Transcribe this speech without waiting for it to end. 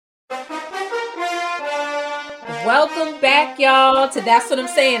Welcome back, y'all, to That's What I'm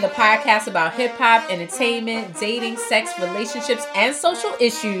Saying, the podcast about hip hop, entertainment, dating, sex, relationships, and social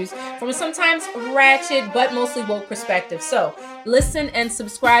issues from a sometimes ratchet but mostly woke perspective. So, listen and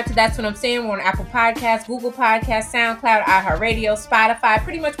subscribe to That's What I'm Saying. We're on Apple Podcasts, Google Podcasts, SoundCloud, iHeartRadio, Spotify,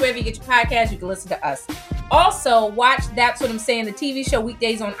 pretty much wherever you get your podcasts, you can listen to us. Also, watch That's What I'm Saying, the TV show,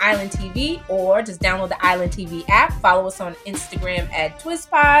 weekdays on Island TV, or just download the Island TV app. Follow us on Instagram at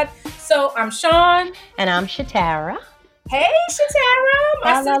TwistPod. So, I'm Sean. And I'm Shatara. Hey, Shatara.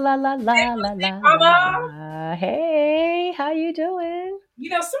 La la la la la la. Hey, how you doing? You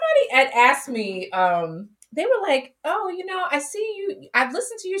know, somebody had asked me, they were like, oh, you know, I see you, I've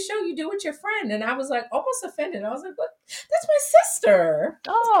listened to your show you do with your friend. And I was like, almost offended. I was like, what? That's my sister.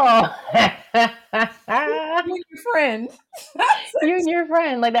 Oh. You and your friend. You and your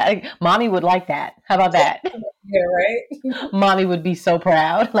friend. Like that. Like, mommy would like that. How about that? Yeah, right? Mommy would be so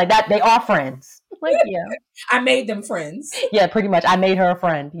proud. Like that. They are friends. Like, yeah. I made them friends. Yeah, pretty much. I made her a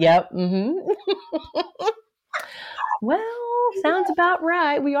friend. Yep. Mm-hmm. Well, sounds about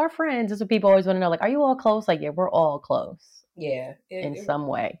right. We are friends. That's what people always want to know. Like, are you all close? Like, yeah, we're all close. Yeah. In some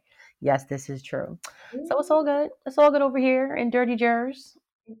way. Yes, this is true. So it's all good. It's all good over here in Dirty Jers.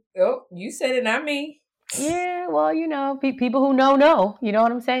 Oh, you said it, not me. Yeah, well, you know, people who know. You know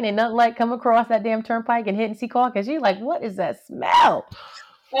what I'm saying? Ain't nothing like come across that damn turnpike and hit and see caucus. You're like, what is that smell?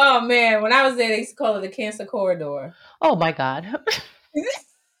 Oh, man. When I was there, they used to call it the cancer corridor. Oh, my God.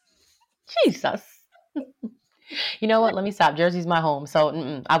 Jesus. You know what? Let me stop. Jersey's my home,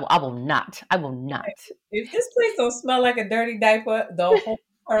 so I will not. I will not. If this place don't smell like a dirty diaper, the whole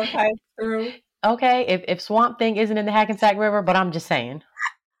turnpike through. Okay, if Swamp Thing isn't in the Hackensack River, but I'm just saying.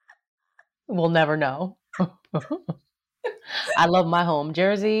 We'll never know. I love my home.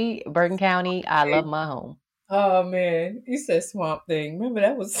 Jersey, Bergen County, I love my home. Oh, man. You said Swamp Thing. Remember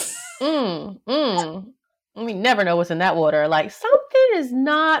that was... We never know what's in that water. Like, something's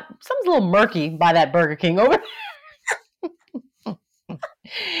a little murky by that Burger King over there.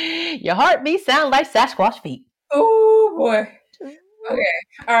 Your heartbeat sound like Sasquatch feet. Oh, boy. Okay.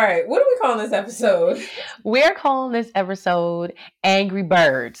 All right. What are we calling this episode? We're calling this episode Angry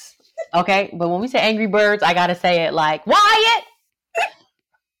Birds. Okay? But when we say Angry Birds, I got to say it like, Wyatt!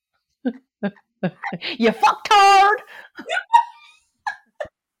 You fucktard!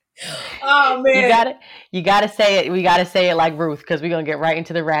 Oh, man. You gotta say it. We gotta say it like Ruth, because we're gonna get right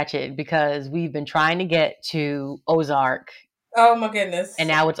into the ratchet, because we've been trying to get to Ozark. Oh my goodness. And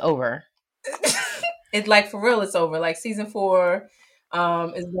now it's over. It's like, for real, it's over. Like, season 4 is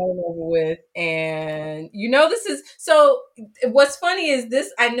going over with. And you know, this is so what's funny is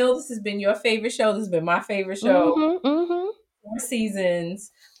this, I know this has been your favorite show. This has been my favorite show. 4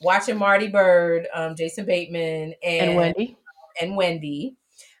 seasons, watching Marty Byrde, Jason Bateman, and Wendy.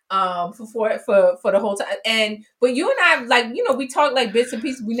 For the whole time, but you and I, like, you know, we talk like bits and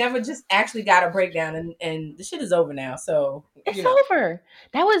pieces. We never just actually got a breakdown, and the shit is over now. So it's over.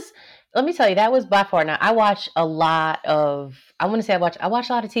 Let me tell you, that was by far. Now I watch a lot of. I want to say I watch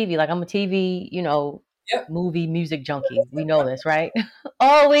a lot of TV. Like, I'm a TV, you know, movie music junkie. We know this, right?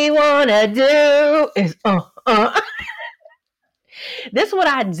 All we wanna do is This is what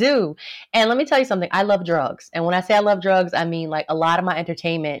I do. And let me tell you something. I love drugs. And when I say I love drugs, I mean, like, a lot of my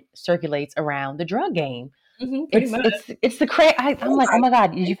entertainment circulates around the drug game. It's the crazy. I'm like, oh my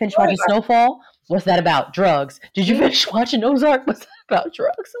God, did you finish watching Snowfall? What's that about? Drugs. Did you finish watching Ozark? What's that about?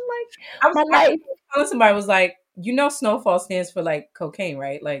 Drugs. I'm like, my life. Somebody was like, you know, Snowfall stands for like cocaine,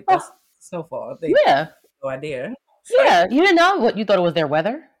 right? Like, that's Snowfall. Yeah. No idea. Yeah. You didn't know? What, you thought it was their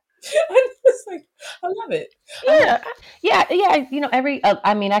weather? It's like, I love it. Yeah. You know,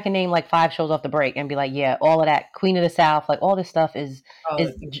 I mean, I can name like 5 shows off the break and be like, yeah, all of that, Queen of the South, like, all this stuff is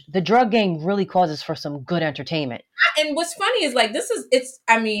the drug game really causes for some good entertainment. And what's funny is, like,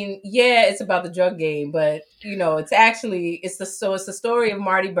 it's about the drug game, but, you know, it's the story of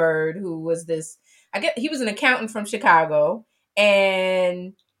Marty Byrde, who was he was an accountant from Chicago,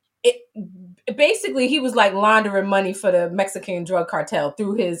 and basically he was like laundering money for the Mexican drug cartel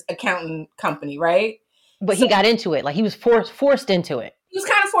through his accountant company, right? But he got into it. Like, he was forced into it. He was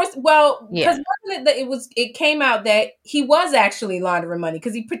kind of forced. Well, because it came out that he was actually laundering money,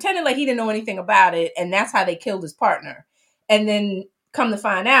 because he pretended like he didn't know anything about it, and that's how they killed his partner. And then come to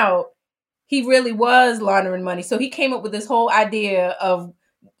find out, he really was laundering money. So he came up with this whole idea of,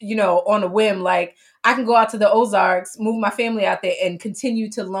 you know, on a whim, like, I can go out to the Ozarks, move my family out there, and continue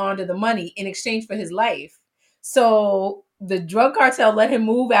to launder the money in exchange for his life. So the drug cartel let him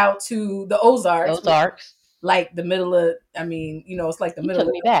move out to the Ozarks. Like the middle of, I mean, you know, it's like the middle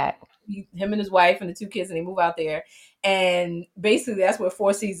of that. Him and his wife and the 2 kids, and they move out there. And basically that's where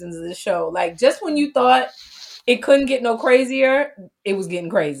 4 seasons of the show. Like, just when you thought it couldn't get no crazier. It was getting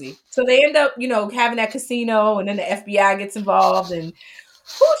crazy. So they end up, having that casino, and then the FBI gets involved, and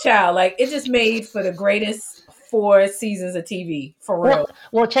child, like it just made for the greatest 4 seasons of TV for real.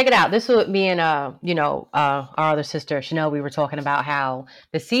 Well, check it out. This was me and our other sister Chanel. We were talking about how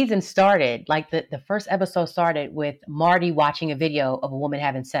the season started. Like the first episode started with Marty watching a video of a woman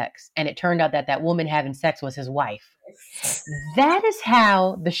having sex, and it turned out that woman having sex was his wife. That is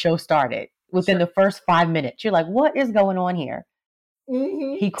how the show started. Within the first 5 minutes, you're like, "What is going on here?"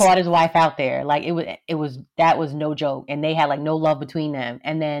 Mm-hmm. He caught his wife out there. Like that was no joke. And they had like no love between them.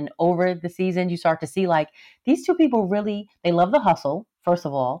 And then over the season, you start to see like these two people really, they love the hustle, first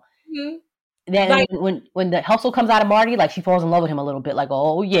of all. Mm-hmm. Then like, when the hustle comes out of Marty, like she falls in love with him a little bit, like,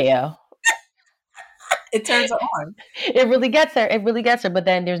 oh yeah. It turns her on. It really gets her. It really gets her. But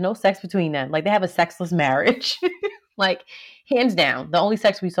then there's no sex between them. Like they have a sexless marriage. Like hands down. The only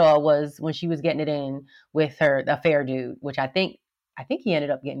sex we saw was when she was getting it in with her affair dude, which I think he ended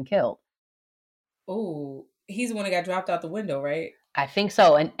up getting killed. Oh, he's the one that got dropped out the window, right? I think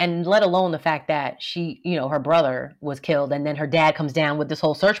so. And let alone the fact that she, her brother was killed, and then her dad comes down with this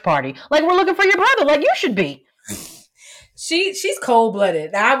whole search party. Like, we're looking for your brother, like you should be. She's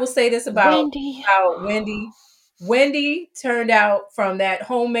cold-blooded. Now, I will say this about Wendy. Wendy turned out from that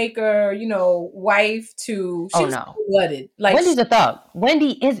homemaker, wife to she's cold-blooded. Like Wendy's a thug.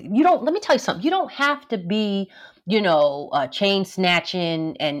 Wendy is. Let me tell you something. You don't have to be chain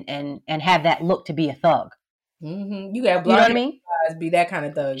snatching and have that look to be a thug. Mm-hmm. You got you know what I mean? Be that kind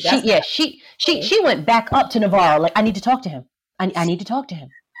of thug. She went back up to Navarro like, I need to talk to him. I need to talk to him.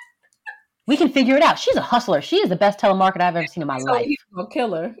 We can figure it out. She's a hustler. She is the best telemarketer I've ever seen in my life. He's gonna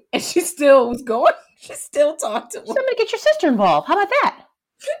kill her, and she still was going. She still talked to him. Somebody get your sister involved. How about that?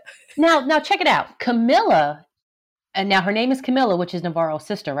 Now check it out. Camilla, and now her name is Camilla, which is Navarro's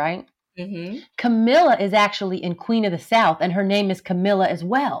sister, right? Mm-hmm. Camilla is actually in Queen of the South, and her name is Camilla as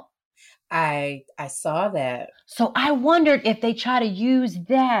well. I saw that. So I wondered if they try to use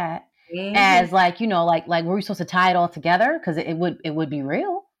that as like were we supposed to tie it all together? Because it would be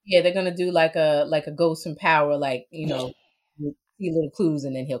real. Yeah, they're gonna do like a Ghost in Power, see little clues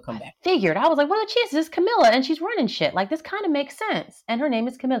and then he'll come back. Figured. I was like, what are the chances? It's Camilla and she's running shit. Like this kind of makes sense. And her name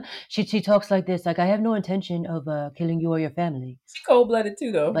is Camilla. She talks like this, like I have no intention of killing you or your family. She's cold-blooded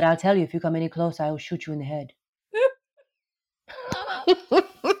too, though. But I'll tell you, if you come any closer, I will shoot you in the head.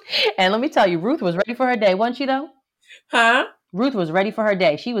 And let me tell you, Ruth was ready for her day, wasn't she though? Huh? Ruth was ready for her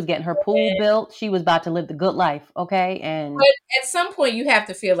day. She was getting her pool built. She was about to live the good life, okay? And but at some point you have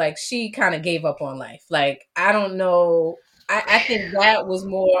to feel like she kind of gave up on life. Like, I don't know. I think that was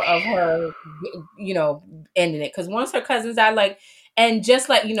more of her, ending it. Because once her cousins died, and just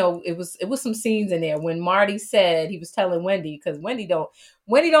like, it was some scenes in there when Marty said, he was telling Wendy, because Wendy don't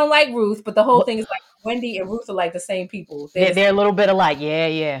like Ruth, but the whole thing is like Wendy and Ruth are like the same people. They're a little bit alike.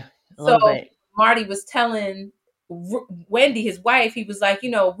 Yeah. So Marty was telling Wendy, his wife, he was like,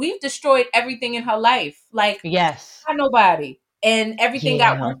 we've destroyed everything in her life. Like, yes, not nobody. And everything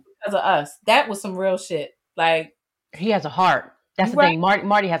got worse because of us. That was some real shit. Like, he has a heart. That's the thing.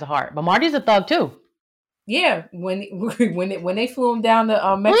 Marty has a heart, but Marty's a thug too. Yeah, when they flew him down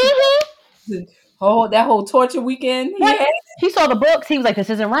to Mexico, that whole torture weekend. He saw the books. He was like, "This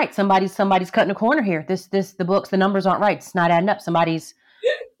isn't right. Somebody's cutting a corner here. The books, the numbers aren't right. It's not adding up. Somebody's."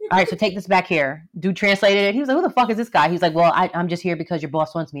 All right, so take this back here. Dude translated it. He was like, "Who the fuck is this guy?" He's like, "Well, I'm just here because your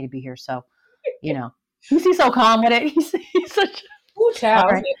boss wants me to be here." So, he's so calm with it. He's such. Ooh,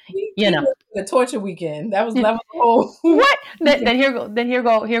 child. Right. The torture weekend. That was the whole. What? Then here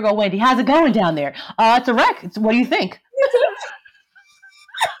go Wendy. How's it going down there? It's a wreck. What do you think?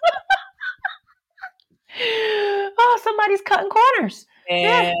 Oh, somebody's cutting corners.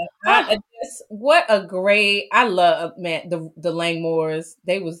 And I love the Langmores.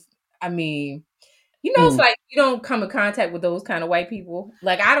 They was, it's like you don't come in contact with those kind of white people.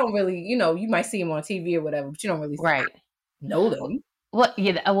 Like I don't really, you might see them on TV or whatever, but you don't really know them. Well,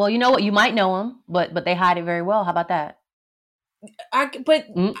 yeah. Well, you know what? You might know them, but they hide it very well. How about that? What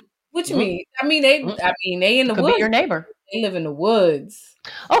you mean? They in the could woods. Be your neighbor. They live in the woods.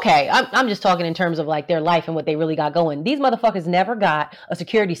 Okay, I'm just talking in terms of like their life and what they really got going. These motherfuckers never got a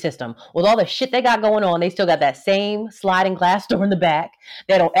security system. With all the shit they got going on, they still got that same sliding glass door in the back.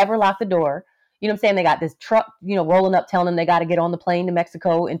 They don't ever lock the door. You know what I'm saying? They got this truck, rolling up, telling them they got to get on the plane to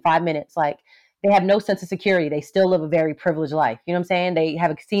Mexico in 5 minutes. Like, they have no sense of security. They still live a very privileged life. You know what I'm saying? They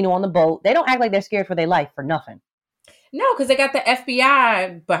have a casino on the boat. They don't act like they're scared for their life for nothing. No, because they got the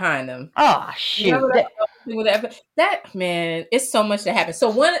FBI behind them. Oh, shit. That man, it's so much that happens. So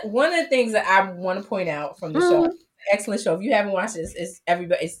one of the things that I want to point out from the show, excellent show. If you haven't watched it, it's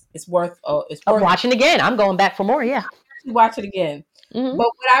everybody. It's worth. I'm watching again. I'm going back for more. Yeah, watch it again. Mm-hmm. But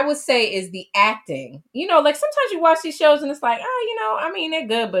what I would say is the acting. You know, like sometimes you watch these shows and it's like, oh, you know, I mean, they're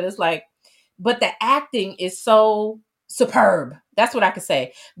good, but it's like, but the acting is so superb. That's what I could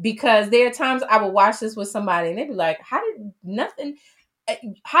say. Because there are times I would watch this with somebody and they'd be like, how do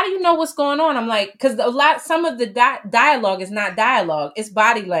you know what's going on? I'm like, because some of the dialogue is not dialogue. It's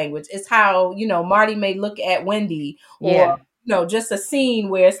body language. It's how, you know, Marty may look at Wendy or, you know, just a scene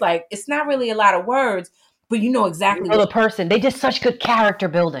where it's like, it's not really a lot of words, but you know exactly the person. They did such good character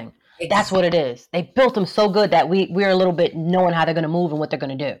building. Exactly. That's what it is. They built them so good that we're a little bit knowing how they're going to move and what they're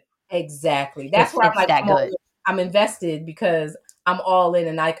going to do. Exactly. That's why I'm like, I'm invested because I'm all in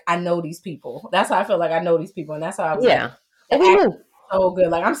and I know these people. That's how I feel like I know these people. And that's how I was like, so good.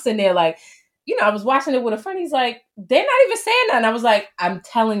 Like I'm sitting there like, you know, I was watching it with a friend. He's like, they're not even saying nothing. I was like, I'm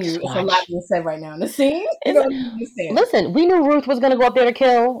telling you, it's a lot being said right now in the scene. Listen, we knew Ruth was going to go up there to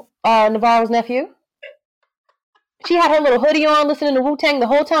kill Navarro's nephew. She had her little hoodie on, listening to Wu-Tang the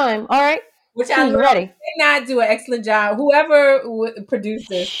whole time. All right. Which I was ready. They not do an excellent job. Whoever produced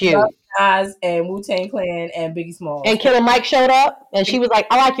this, Nas and Wu-Tang Clan and Biggie Smalls. And Killer Mike showed up and she was like,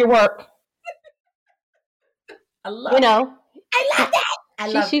 I like your work. I love it. I love that. I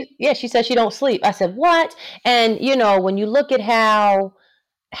love it. Yeah, she said she don't sleep. I said, what? And, you know, when you look at how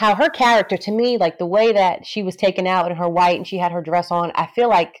her character, to me, like the way that she was taken out in her white and she had her dress on, I feel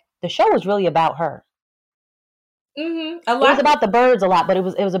like the show was really about her. Mm-hmm. It was about the birds a lot, but it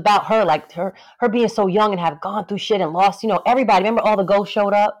was about her, like her being so young and have gone through shit and lost, you know, everybody. Remember all the ghosts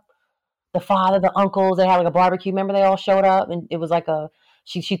showed up? The father, the uncles, they had like a barbecue. Remember they all showed up and it was like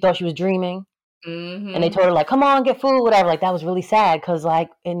she thought she was dreaming. Mm-hmm. And they told her like, come on, get food, whatever. Like that was really sad because like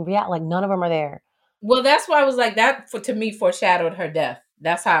in reality, like none of them are there. Well, that's why I was like that to me foreshadowed her death.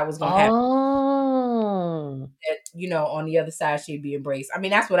 That's how it was going to happen. Oh. That, you know, on the other side, she'd be embraced. I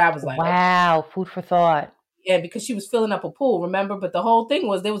mean, that's what I was like. Wow. Food for thought. Yeah, because she was filling up a pool, remember? But the whole thing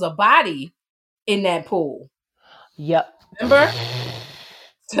was there was a body in that pool. Yep. Remember?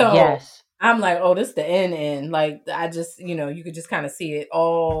 So yes. I'm like, oh, this is the end. Like I just, you know, you could just kind of see it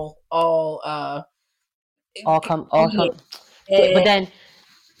all come. But then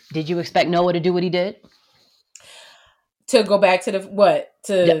did you expect Noah to do what he did? To go back to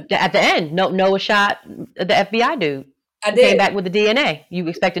at the end. Noah shot the FBI dude. I did. Came back with the DNA. You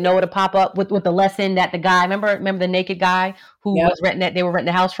expected Noah to pop up with the lesson that the guy, remember the naked guy who was they were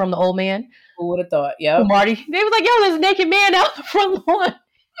renting the house from the old man? Who would have thought? Yeah. Marty. They was like, yo, there's a naked man out the front lawn.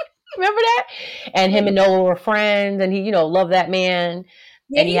 Remember that? And him and Noah were friends and he, you know, loved that man.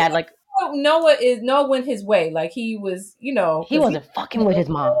 Yeah, and he had like Noah went his way. Like he was, you know, he wasn't fucking with his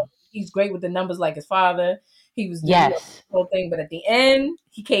mom. He's great with the numbers like his father. He was doing the whole thing, but at the end,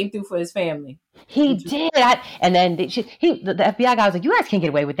 he came through for his family. He did. And then the FBI guy was like, "You guys can't get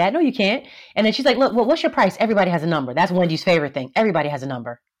away with that. No, you can't." And then she's like, "Look, what's your price? Everybody has a number. That's Wendy's favorite thing. Everybody has a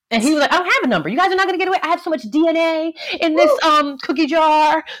number." And he was like, "I don't have a number. You guys are not going to get away. I have so much DNA in this cookie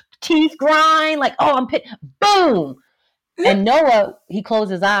jar, teeth grind. Like, oh, I'm pissed." Boom. And Noah, he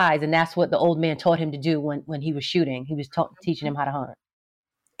closed his eyes, and that's what the old man taught him to do when he was shooting. He was teaching him how to hunt.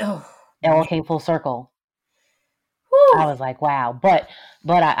 Oh, it all came full circle. I was like, wow. But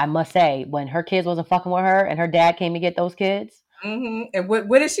I must say, when her kids wasn't fucking with her and her dad came to get those kids. Mm-hmm. And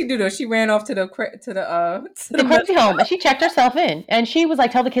what did she do though? She ran off to the nursing home and she checked herself in and she was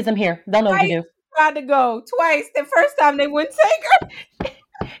like, tell the kids I'm here. They'll know what to do. Tried to go twice. The first time they wouldn't take her.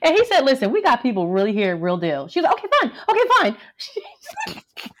 And he said, listen, we got people really here, real deal. She was like, okay, fine.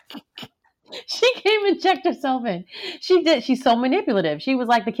 She came and checked herself in. She did. She's so manipulative. She was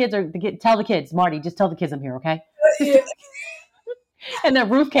like, tell the kids, Marty, just tell the kids I'm here, okay? Yeah. And then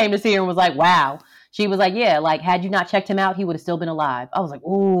Ruth came to see her and was like, wow. She was like, yeah, like, had you not checked him out, he would have still been alive. I was like,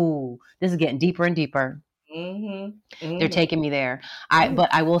 ooh, this is getting deeper and deeper. Mm-hmm. Mm-hmm. They're taking me there.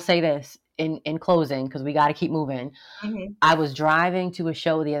 But I will say this in closing, because we got to keep moving. Mm-hmm. I was driving to a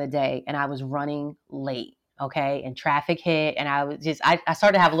show the other day and I was running late. Okay. And traffic hit. And I was I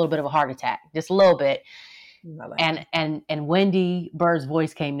started to have a little bit of a heart attack, just a little bit. And Wendy Bird's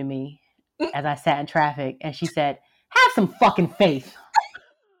voice came to me as I sat in traffic. And she said, have some fucking faith.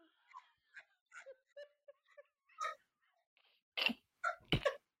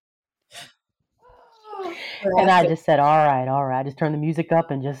 And I just said, all right. I just turned the music up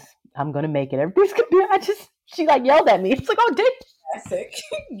and I'm going to make it. Everything's going to be, she like yelled at me. It's like, oh, dick. Classic.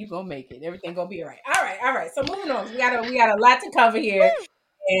 You gonna make it. Everything gonna be all right. All right. So moving on. We got a lot to cover here.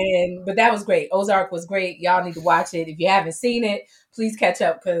 But that was great. Ozark was great. Y'all need to watch it. If you haven't seen it, please catch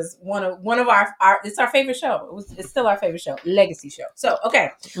up because one of our it's our favorite show. It's still our favorite show, legacy show. So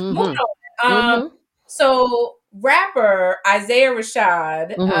okay, moving on. So rapper Isaiah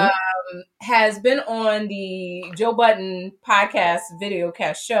Rashad has been on the Joe Budden podcast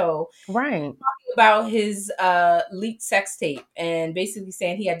videocast show, right, talking about his leaked sex tape and basically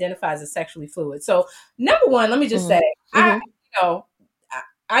saying he identifies as sexually fluid. So, number one, let me just say, I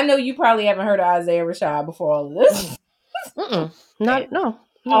know you probably haven't heard of Isaiah Rashad before all of this. No.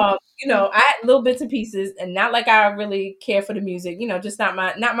 I had little bits and pieces, and not like I really care for the music. Just not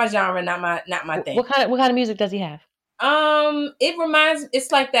my genre, not my thing. What kind of music does he have?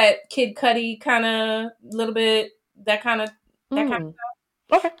 It's like that Kid Cudi kind of little bit, that kind of stuff.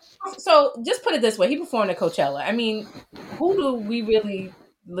 Okay. So just put it this way: he performed at Coachella. I mean, who do we really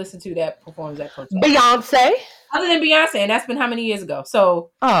listen to that performs at Coachella? Beyonce. Other than Beyonce, and that's been how many years ago?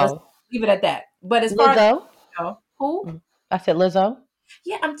 So let's leave it at that. But as far Lizzo, as who? I said Lizzo.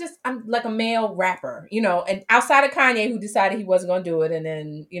 Yeah, I'm like a male rapper, and outside of Kanye, who decided he wasn't going to do it, and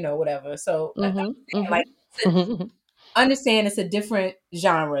then whatever. So like, understand it's a different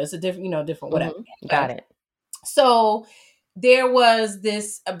genre, it's a different different whatever. Got it. So there was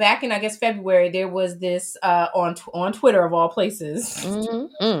this back in I guess February. There was this on Twitter of all places. The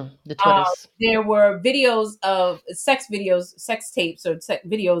Twitters. There were videos of sex tapes, or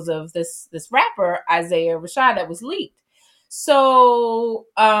videos of this rapper Isaiah Rashad that was leaked. So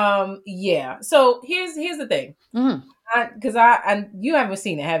yeah. So here's the thing, because you haven't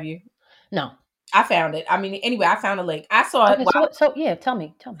seen it, have you? No. I found it. I mean, anyway, I found a link. I saw it. So yeah, tell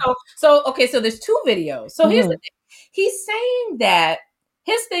me. So there's two videos. So here's the thing. He's saying that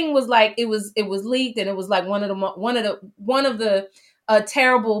his thing was like it was leaked, and it was like one of the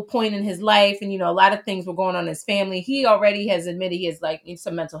terrible point in his life, and a lot of things were going on in his family. He already has admitted he has like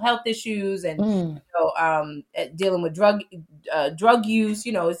some mental health issues, and dealing with drug use.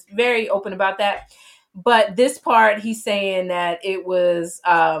 It's very open about that. But this part, he's saying that it was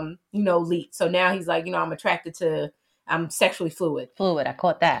leaked. So now he's like, I'm sexually fluid. I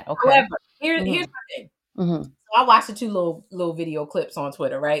caught that. Okay. However, here's my thing. So I watched the two little video clips on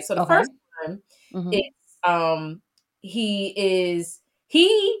Twitter, right? So the first one is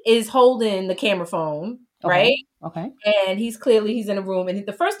he is holding the camera phone, right? Okay. And he's in a room, and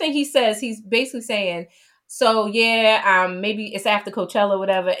the first thing he says, he's basically saying, so yeah, maybe it's after Coachella or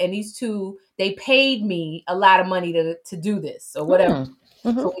whatever, and these two, they paid me a lot of money to do this or whatever.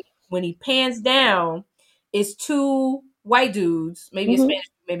 So when he pans down, it's two white dudes, maybe a Spanish,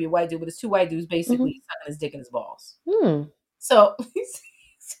 maybe a white dude, but it's two white dudes basically sucking his dick in his balls. So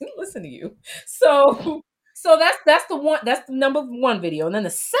listen to you. So that's the number one video, and then the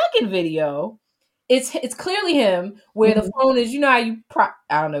second video, it's clearly him where the phone is. How you prop?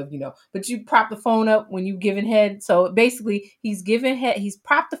 I don't know if you know, but you prop the phone up when you giving head. So basically, he's giving head. He's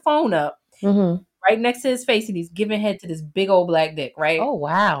propped the phone up right next to his face, and he's giving head to this big old black dick. Right? Oh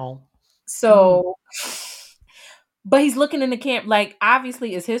wow! So. But he's looking in the camera, like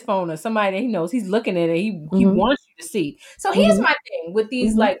obviously it's his phone or somebody that he knows. He's looking at it. He wants you to see. So here's my thing with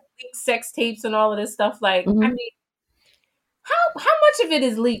these like leaked sex tapes and all of this stuff. Like, I mean, how much of it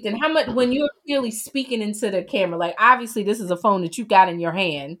is leaked, and how much when you're clearly speaking into the camera? Like, obviously this is a phone that you got in your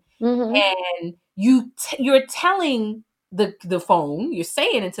hand, and you're telling the phone, you're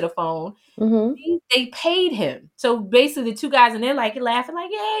saying into the phone, they paid him. So basically the two guys in there like laughing, like,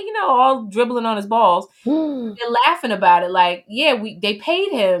 yeah, all dribbling on his balls. They're laughing about it, like, yeah, they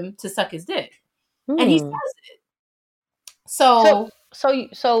paid him to suck his dick. And he says it. So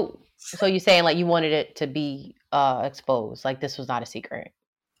you're saying like you wanted it to be exposed, like this was not a secret.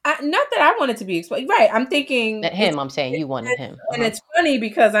 Not that I wanted to be exposed. Right. I'm thinking I'm saying you wanted him. And it's funny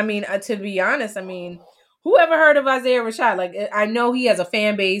because I mean, to be honest, I mean, who ever heard of Isaiah Rashad? Like, I know he has a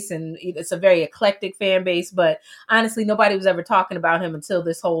fan base, and it's a very eclectic fan base, but honestly, nobody was ever talking about him until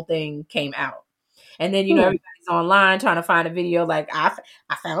this whole thing came out. And then, everybody's online trying to find a video. Like, I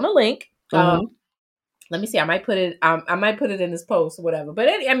found a link. Let me see. I might put it in this post or whatever. But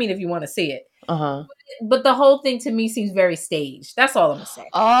I mean, if you want to see it. But the whole thing to me seems very staged. That's all I'm gonna say.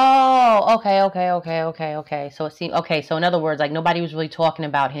 Oh, okay. So it seemed okay. So in other words, like nobody was really talking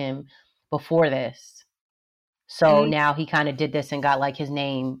about him before this. So now he kind of did this and got like his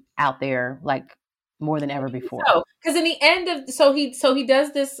name out there like more than ever before. Because in the end of he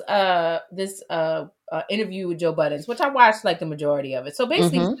does this interview with Joe Budden, which I watched like the majority of it. So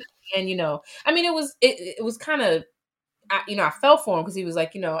basically, and I mean, it was kind of, I felt for him because he was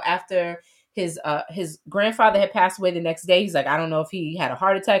like, after his grandfather had passed away the next day, he's like, I don't know if he had a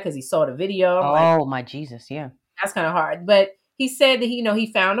heart attack because he saw the video. Oh my Jesus, yeah, that's kind of hard. But he said that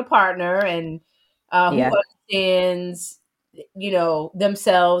he found a partner and who understands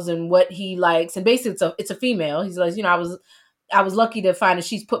themselves and what he likes, and basically it's a female. He's like, I was lucky to find that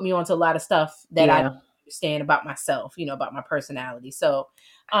she's put me onto a lot of stuff that I don't understand about myself, about my personality. So,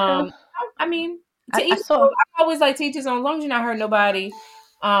 I mean, I always like to each his own. As long as you're not hurting nobody.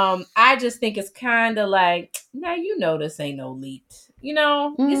 I just think it's kind of like, now this ain't no leaked.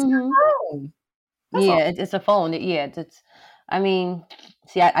 It's your phone. It's a phone. It's. I mean,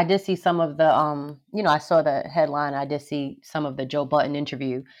 see, I did see some of the I saw the headline. I did see some of the Joe Budden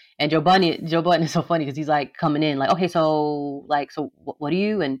interview, and Joe Budden is so funny because he's like coming in like, okay, so what do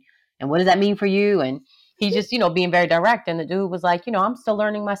you and what does that mean for you? And he's just being very direct. And the dude was like, I'm still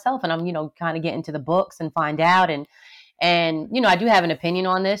learning myself, and I'm kind of getting to the books and find out and I do have an opinion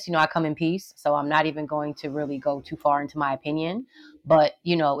on this. I come in peace, so I'm not even going to really go too far into my opinion. But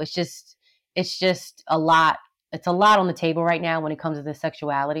it's just a lot. It's a lot on the table right now when it comes to this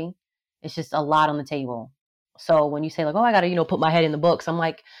sexuality. It's just a lot on the table. So when you say like, oh, I got to, put my head in the books, I'm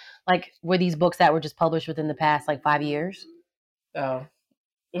like, were these books that were just published within the past like 5 years? Oh,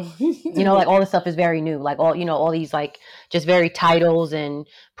 like all this stuff is very new. Like all these like just very titles and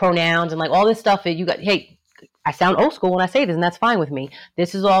pronouns and like all this stuff that you got. Hey, I sound old school when I say this, and that's fine with me.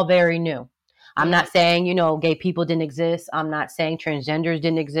 This is all very new. I'm not saying, gay people didn't exist. I'm not saying transgenders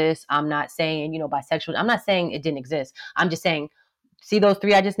didn't exist. I'm not saying, bisexual. I'm not saying it didn't exist. I'm just saying, see those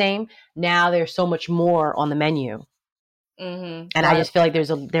 3 I just named? Now there's so much more on the menu. Mm-hmm. And I just feel like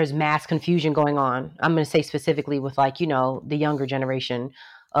there's mass confusion going on. I'm going to say specifically with like, the younger generation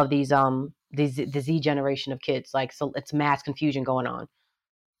of the Z generation of kids. Like, so it's mass confusion going on.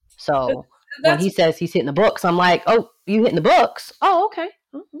 So when he says he's hitting the books, I'm like, oh, you hitting the books? Oh, okay.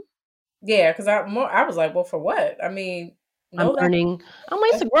 Mm-hmm. Yeah, because I was like, well, for what? I mean, I'm learning. I'm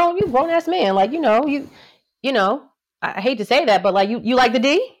like, it's a grown ass man. Like, I hate to say that, but like, you like the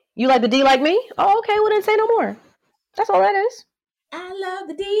D? You like the D like me? Oh, okay. Well, then say no more. That's all that is. I love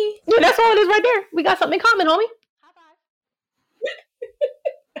the D. Yeah, that's all it is right there. We got something in common, homie.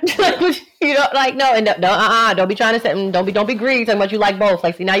 Like no, and no, don't be trying to say, don't be greedy. Talking about you like both.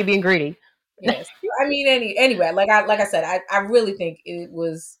 Like, see, now you're being greedy. Yes, I mean, anyway, like I said, I really think it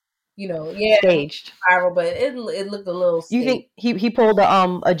was, staged, viral, but it looked a little. You think he pulled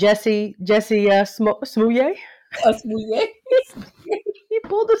a Jesse Smouye? A Smouye? He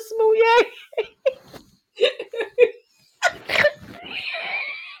pulled a Smouye.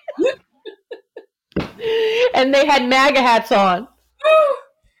 And they had MAGA hats on.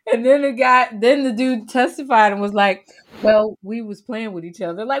 And then the dude testified and was like, well, we was playing with each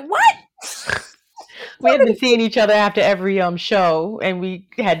other. Like, what? We had been seeing each other after every show, and we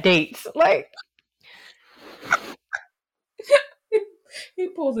had dates. Like, he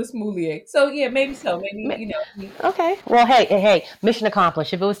pulled a Smouye. So yeah, maybe so. Maybe Okay. Well, hey, mission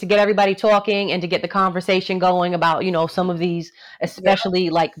accomplished. If it was to get everybody talking and to get the conversation going about some of these,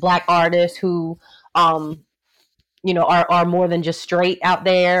 especially like Black artists who are more than just straight out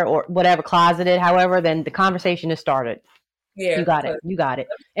there or whatever, closeted, however, then the conversation has started. Yeah. You got it.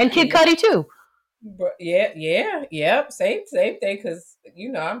 And Kid Cudi too. Yeah. Same thing. Because,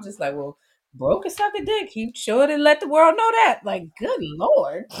 I'm just like, well, broke or suck a dick. He sure didn't let the world know that. Like, good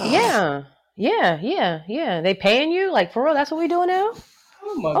Lord. Yeah. They paying you? Like, for real, that's what we doing now?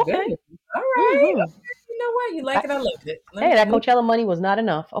 Oh my goodness. All right. Mm-hmm. Okay. You know what? You like it, I love it. That Coachella money was not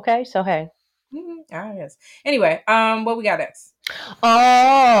enough. Okay, so hey. Ah, yes. Anyway, what we got next?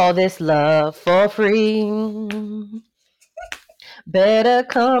 All this love for free. Better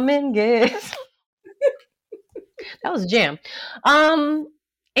come and get. That was a jam.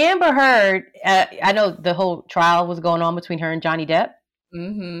 Amber Heard, I know the whole trial was going on between her and Johnny Depp.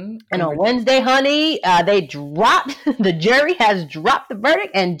 Mm-hmm. And on Wednesday, honey, the jury has dropped the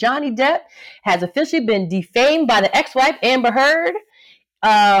verdict, and Johnny Depp has officially been defamed by the ex-wife, Amber Heard.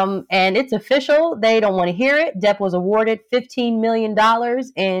 And it's official. They don't want to hear it. Depp was awarded $15 million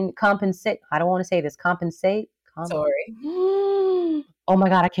in compensate. I don't want to say this. Compensate. Sorry. Oh my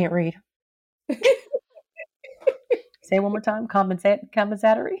God, I can't read. Say it one more time.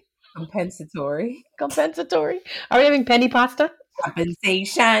 Compensatory. Are we having penny pasta?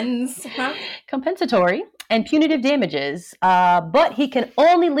 Compensations. Huh? Compensatory and punitive damages. But he can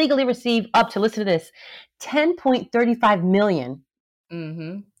only legally receive up to, listen to this, $10.35 million.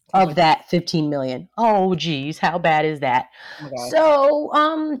 Mm-hmm. Of that 15 million. Oh, geez, how bad is that? Okay. So,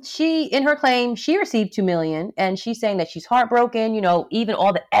 she, in her claim, she received $2 million, and she's saying that she's heartbroken. Even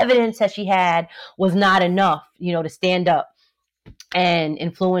all the evidence that she had was not enough, to stand up and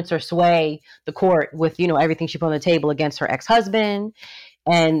influence or sway the court with, everything she put on the table against her ex-husband.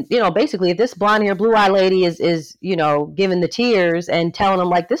 And, basically, if this blonde hair, blue eyed lady is, giving the tears and telling them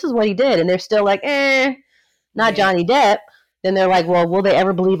like, this is what he did, and they're still like, not Johnny Depp. Then they're like, well, will they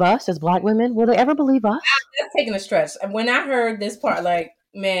ever believe us as Black women? Will they ever believe us? That's taking a stretch. When I heard this part, like,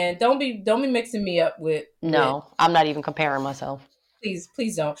 Man, don't be mixing me up with. I'm not even comparing myself.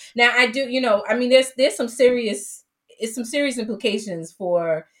 Please don't. Now I do, I mean, there's some serious implications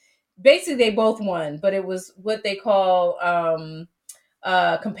for. Basically, they both won, but it was what they call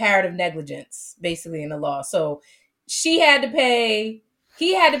comparative negligence, basically in the law. So she had to pay,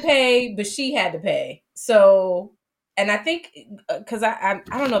 he had to pay, but she had to pay. So, and I think because I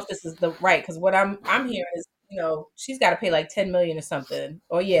don't know if this is the right, because what I'm hearing is she's got to pay like 10 million or something.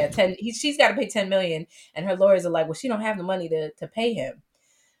 Or yeah, she's got to pay 10 million, and her lawyers are like, well, she don't have the money to pay him.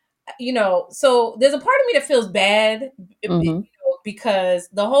 So there's a part of me that feels bad because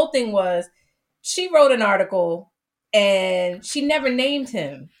the whole thing was she wrote an article and she never named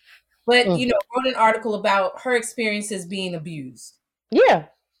him, but wrote an article about her experiences being abused. Yeah.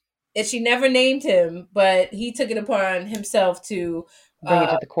 And she never named him, but he took it upon himself to bring it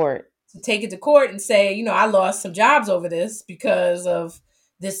to the court, to take it to court and say, I lost some jobs over this because of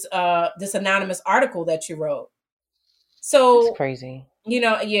this anonymous article that you wrote. So it's crazy.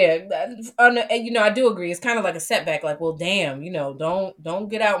 Yeah, I do agree. It's kind of like a setback. Like, well, damn, don't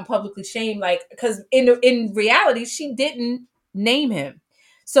get out and publicly shame, like, because in reality, she didn't name him.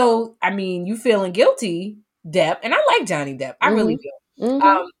 So, I mean, you feeling guilty, Depp, and I like Johnny Depp. I really do.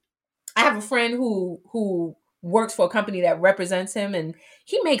 I have a friend who works for a company that represents him, and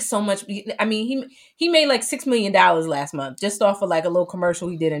he makes so much. I mean, he made like $6 million last month just off of like a little commercial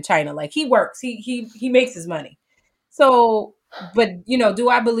he did in China. Like, he works, he makes his money. So, but do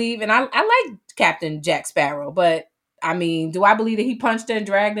I believe? And I like Captain Jack Sparrow, but I mean, do I believe that he punched her and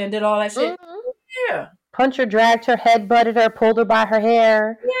dragged her and did all that shit? Yeah, punched her, dragged her, head butted her, pulled her by her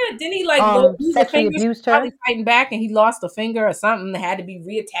hair. Yeah, didn't he like sexually abused her? Probably fighting back, and he lost a finger or something that had to be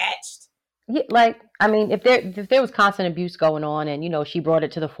reattached. Yeah, like, I mean, if there was constant abuse going on, and she brought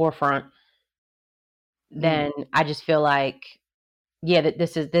it to the forefront, then I just feel like, yeah, that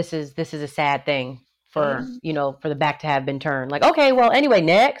this is a sad thing for for the back to have been turned. Like, okay, well, anyway,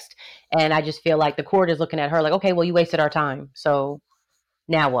 next. And I just feel like the court is looking at her like, okay, well, you wasted our time, so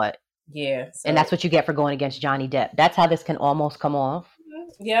now what? Yeah. So. And that's what you get for going against Johnny Depp. That's how this can almost come off.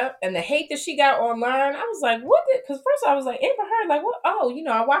 Yeah, and the hate that she got online, I was like, what? Because first I was like, Amber Heard, like, what? Oh,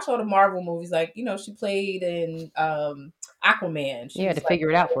 I watch all the Marvel movies. Like, she played in Aquaman. She had to figure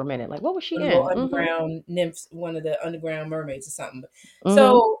it out for a minute. Like, what was she in? Underground nymphs, one of the underground mermaids or something.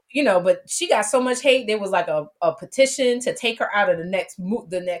 So, but she got so much hate. There was like a petition to take her out of the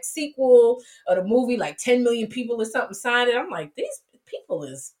next sequel of the movie. Like 10 million people or something signed it. I'm like, these people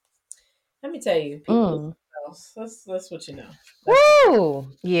is. Let me tell you, people. That's what you know. Woo!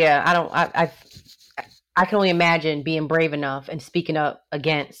 Yeah, I can only imagine being brave enough and speaking up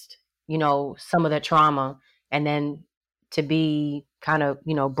against, some of that trauma, and then to be kind of,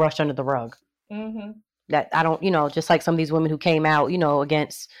 brushed under the rug. That I don't, just like some of these women who came out,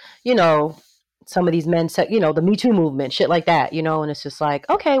 against, some of these men, the Me Too movement, shit like that, and it's just like,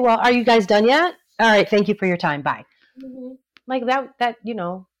 okay, well, are you guys done yet? All right, thank you for your time. Bye. Like that,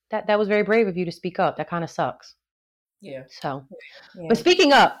 that was very brave of you to speak up. That kind of sucks. Yeah. So, but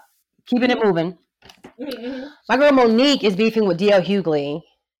speaking up, keeping it moving. My girl Monique is beefing with D.L. Hughley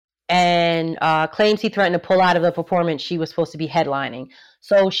and claims he threatened to pull out of the performance she was supposed to be headlining.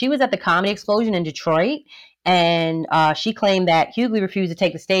 So she was at the Comedy Explosion in Detroit, and she claimed that Hughley refused to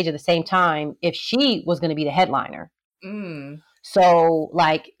take the stage at the same time if she was going to be the headliner. So,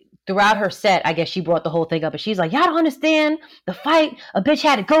 like, throughout her set, I guess she brought the whole thing up, and she's like, y'all don't understand the fight a bitch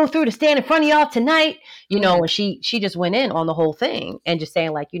had to go through to stand in front of y'all tonight, and she just went in on the whole thing and just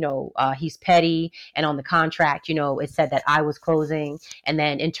saying like, he's petty, and on the contract, it said that I was closing, and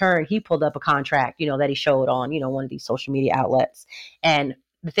then in turn he pulled up a contract, that he showed on, one of these social media outlets, and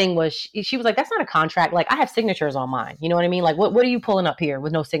the thing was, she was like, that's not a contract, like I have signatures on mine, you know what I mean, like what are you pulling up here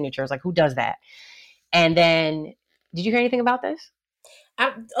with no signatures, like who does that? And then, did you hear anything about this?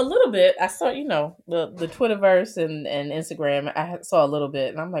 A little bit. I saw, the Twitterverse and Instagram. I saw a little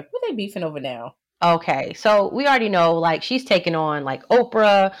bit, and I'm like, what are they beefing over now? Okay, so we already know, like, she's taken on like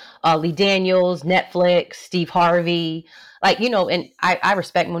Oprah, Lee Daniels, Netflix, Steve Harvey, like, and I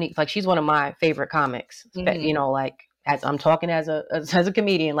respect Monique. Like, she's one of my favorite comics. Like, as I'm talking as a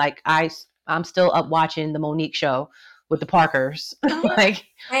comedian, like I'm still up watching the Monique show with the Parkers. Like,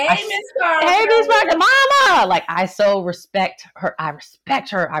 hey, Miss Parker. Hey, Miss Parker, mama. Like, I so respect her. I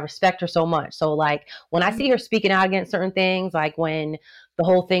respect her so much. So, like, when I see her speaking out against certain things, like when the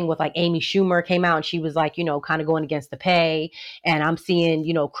whole thing with like Amy Schumer came out and she was like, kind of going against the pay. And I'm seeing,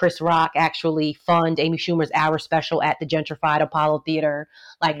 Chris Rock actually fund Amy Schumer's hour special at the gentrified Apollo Theater.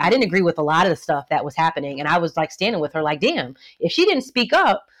 Like, I didn't agree with a lot of the stuff that was happening. And I was like standing with her like, damn, if she didn't speak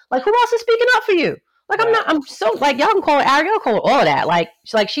up, like, who else is speaking up for you? Like, I'm so, like, y'all can call it arrogant, y'all call it all of that. Like,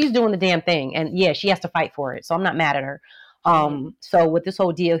 she's doing the damn thing. And yeah, she has to fight for it. So I'm not mad at her. So with this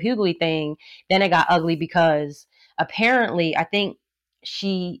whole D.L. Hughley thing, then it got ugly because apparently I think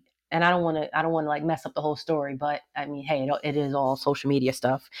she, and I don't want to like mess up the whole story, but I mean, hey, it is all social media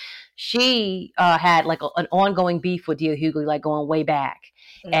stuff. She had like an ongoing beef with D.L. Hughley, like going way back.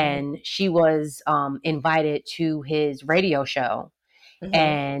 And she was invited to his radio show.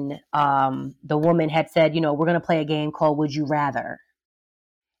 And the woman had said, we're going to play a game called Would You Rather?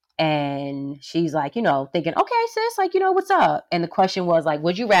 And she's like, thinking, okay, sis, like, what's up? And the question was like,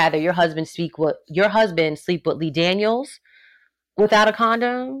 would you rather your husband sleep with Lee Daniels without a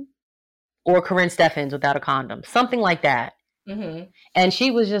condom or Corinne Steffens without a condom? Something like that. And she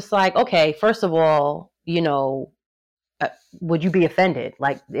was just like, okay, first of all, would you be offended?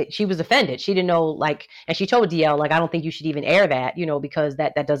 Like, she was offended. She didn't know, like, and she told DL, like, I don't think you should even air that, because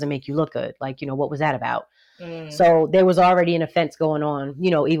that doesn't make you look good. Like, what was that about? So there was already an offense going on,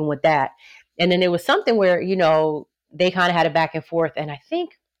 even with that. And then there was something where, they kind of had a back and forth. And I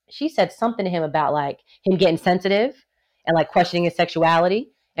think she said something to him about like him getting sensitive and like questioning his sexuality.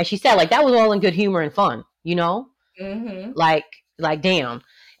 And she said like, that was all in good humor and fun, like, damn.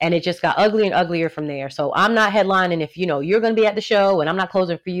 And it just got ugly and uglier from there. So I'm not headlining if, you're going to be at the show and I'm not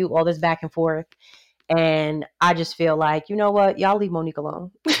closing for you, all this back and forth. And I just feel like, you know what? Y'all leave Monique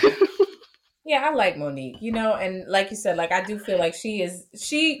alone. Yeah, I like Monique, and like you said, like I do feel like she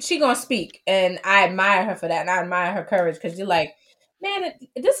gonna speak, and I admire her for that, and I admire her courage because you're like, man,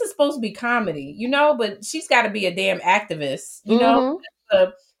 this is supposed to be comedy, but she's got to be a damn activist,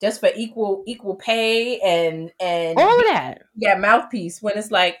 just for equal pay and all of that. Yeah, mouthpiece when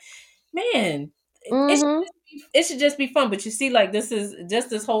it's like, man, it should just be fun. But you see, like this is just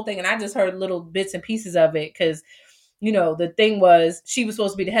this whole thing, and I just heard little bits and pieces of it because. The thing was she was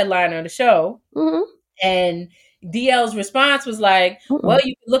supposed to be the headliner of the show, and DL's response was like, "Well,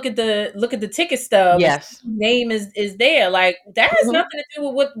 you can look at the ticket stub. Yes, name is there. Like that has nothing to do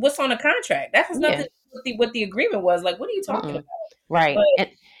with what's on the contract. That has nothing to do with what the agreement was. Like, what are you talking about?" Right.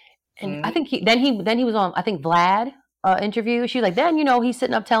 But, and I think he was on I think Vlad interview. She was like, then he's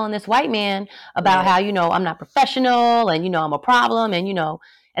sitting up telling this white man about how I'm not professional and I'm a problem and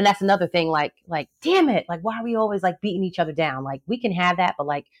And that's another thing, like, damn it, like, why are we always like beating each other down? Like, we can have that, but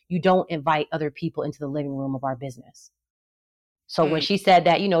like, you don't invite other people into the living room of our business. So when she said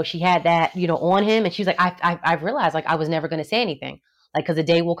that, she had that, on him, and she's like, I've realized like I was never going to say anything, like, because the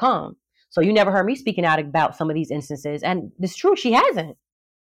day will come. So you never heard me speaking out about some of these instances, and it's true, she hasn't.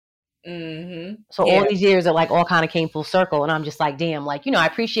 So all these years, it like all kind of came full circle, and I'm just like, damn, like, I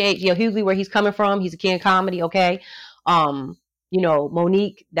appreciate Hughley where he's coming from. He's a king of comedy, okay.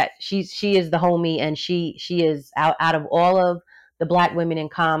 Monique, that she is the homie, and she is out of all of the Black women in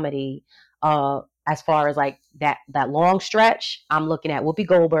comedy. As far as like that long stretch, I'm looking at Whoopi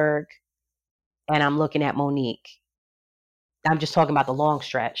Goldberg, and I'm looking at Monique. I'm just talking about the long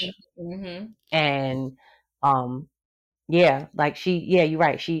stretch, and yeah, like you're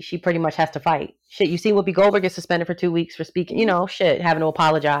right. She pretty much has to fight. Shit, you see Whoopi Goldberg gets suspended for 2 weeks for speaking, having to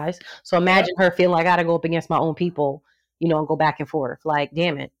apologize. So imagine her feeling like I gotta go up against my own people. And go back and forth. Like,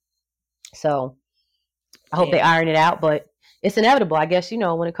 damn it. So I hope they iron it out, but it's inevitable, I guess,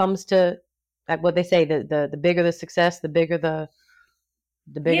 when it comes to like what they say, the bigger the success, the bigger the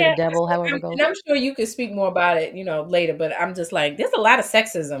bigger the devil, however it goes. And I'm sure you could speak more about it, later, but I'm just like, there's a lot of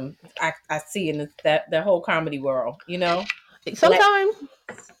sexism I see in the whole comedy world, Sometimes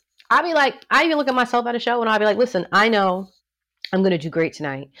I'll be like, I even look at myself at a show and I'll be like, listen, I know I'm going to do great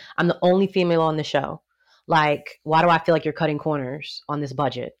tonight. I'm the only female on the show. Like, why do I feel like you're cutting corners on this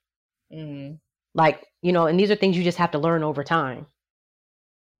budget? Like, and these are things you just have to learn over time.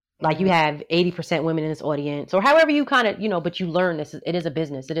 Like, you have 80% women in this audience, or however you kind of, but you learn this. It is a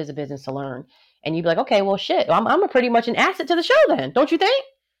business. It is a business to learn. And you'd be like, okay, well, shit, I'm a pretty much an asset to the show then, don't you think?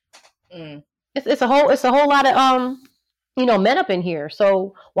 It's a whole lot of, men up in here.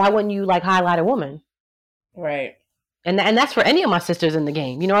 So why wouldn't you like highlight a woman? Right. And that's for any of my sisters in the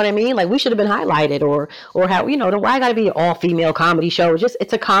game. You know what I mean? Like, we should have been highlighted, or how, why gotta be an all female comedy show?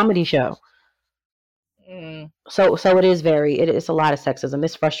 It's a comedy show. So it is it's a lot of sexism.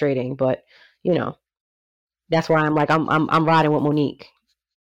 It's frustrating, but that's where I'm like, I'm riding with Monique.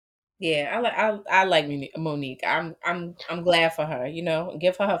 Yeah, I like Monique. I'm glad for her.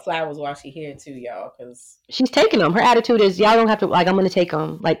 Give her flowers while she's here too, y'all, because she's taking them. Her attitude is, y'all don't have to, like, I'm going to take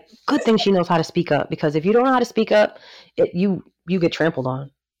them. Like, good thing she knows how to speak up, because if you don't know how to speak up, you get trampled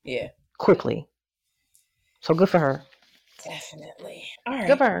on. Yeah, quickly. So good for her. Definitely. All right.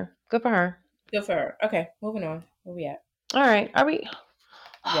 Good for her. Good for her. Okay, moving on. Where we at? All right. Are we?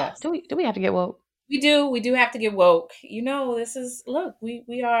 Yes. Do we have to get woke? We do have to get woke. You know, this is look.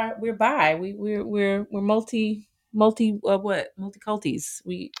 We're bi. We're multi what multiculties.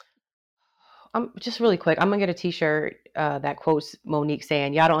 We Just really quick. I'm gonna get a T-shirt that quotes Monique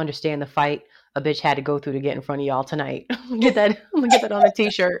saying, "Y'all don't understand the fight a bitch had to go through to get in front of y'all tonight." Get that. I'm gonna get that on a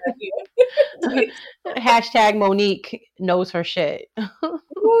T-shirt. Hashtag Monique knows her shit.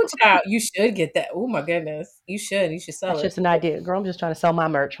 Ooh, child, you should get that. Oh my goodness, you should. You should sell That's it. just an idea, girl. I'm just trying to sell my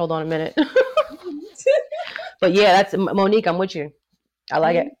merch. Hold on a minute. But yeah, that's Monique. I'm with you. I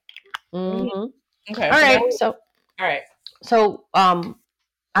like it. Mm-hmm. Okay. All right. So, all right. So,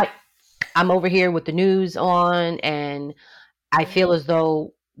 I'm over here with the news on, and I feel as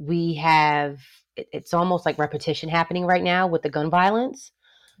though we have. It's almost like repetition happening right now with the gun violence.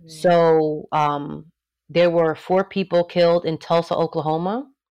 So, there were 4 people killed in Tulsa, Oklahoma.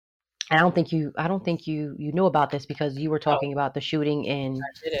 I don't think you knew about this because you were talking about the shooting in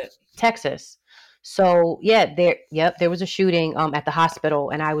Texas. So yeah, there was a shooting at the hospital,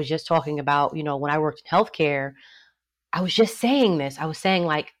 and I was just talking about, when I worked in healthcare, I was just saying this. I was saying,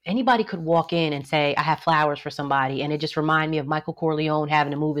 like, anybody could walk in and say, I have flowers for somebody. And it just reminded me of Michael Corleone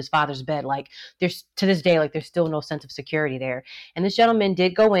having to move his father's bed. Like, there's, to this day, like, there's still no sense of security there. And this gentleman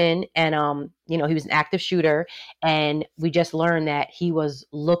did go in and, he was an active shooter. And we just learned that he was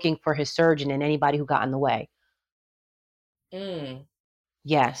looking for his surgeon and anybody who got in the way.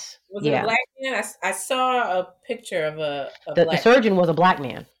 Yes. Was it a black man? I saw a picture of the surgeon was a black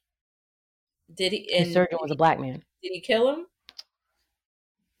man. Did he? The surgeon was a black man. Did he kill him?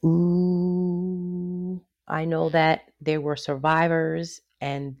 Ooh, I know that there were survivors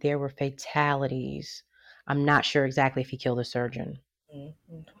and there were fatalities. I'm not sure exactly if he killed a surgeon.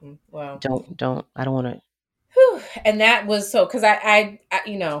 Mm-hmm. Wow. I don't want to. And that was so, because I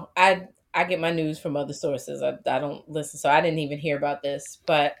get my news from other sources. I don't listen, so I didn't even hear about this,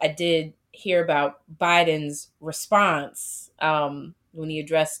 but I did hear about Biden's response when he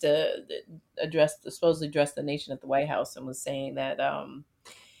supposedly addressed the nation at the White House and was saying that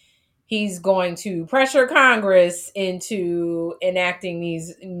he's going to pressure Congress into enacting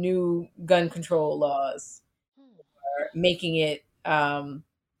these new gun control laws, or making it, I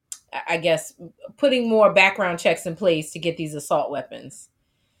guess, putting more background checks in place to get these assault weapons.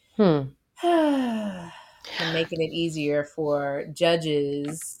 And making it easier for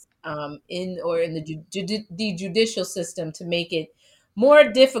judges in the judicial system to make it more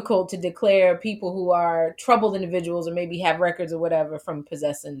difficult to declare people who are troubled individuals or maybe have records or whatever from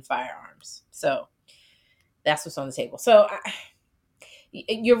possessing firearms. So that's what's on the table. So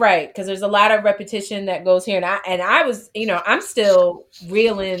you're right, because there's a lot of repetition that goes here, and I was, I'm still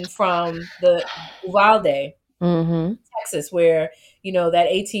reeling from the Uvalde, Texas, where that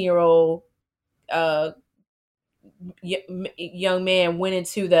 18-year-old young man went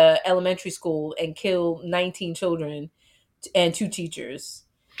into the elementary school and killed 19 children and 2 teachers.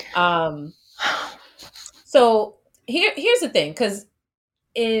 So here's the thing, because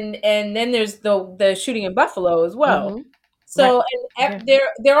and then there's the shooting in Buffalo as well. So and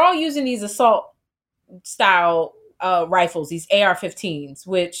they're all using these assault style rifles, these AR-15s,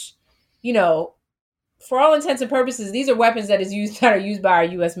 which, for all intents and purposes, these are weapons that are used by our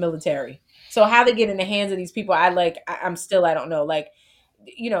U.S. military. So how they get in the hands of these people, I don't know. Like,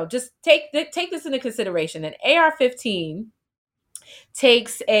 just take this into consideration. An AR-15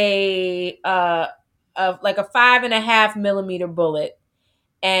 takes a 5.5 millimeter bullet,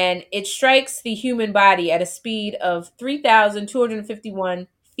 and it strikes the human body at a speed of 3,251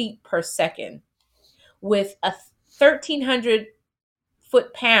 feet per second with a 1,300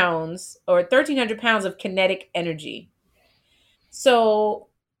 foot-pounds or 1,300 pounds of kinetic energy. So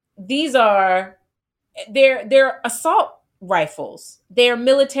they're assault rifles. They're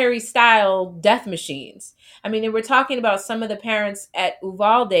military style death machines. I mean, they were talking about some of the parents at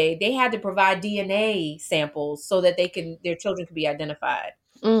Uvalde. They had to provide DNA samples so that their children could be identified.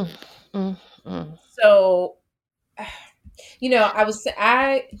 So,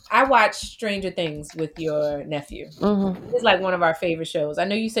 I watched Stranger Things with your nephew. It's like one of our favorite shows. I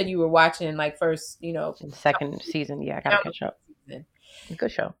know you said you were watching like first, second season. Yeah, I gotta catch up.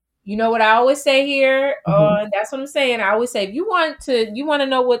 Good show. You know what I always say here? That's what I'm saying. I always say, if you want to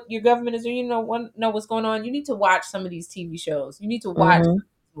know what your government is, or want to know what's going on, you need to watch some of these TV shows. You need to watch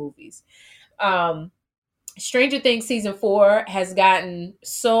movies. Stranger Things season 4 has gotten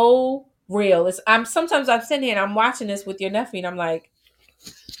so real. I'm sitting here and I'm watching this with your nephew, and I'm like,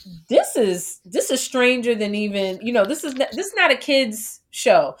 this is stranger than even, this is not a kid's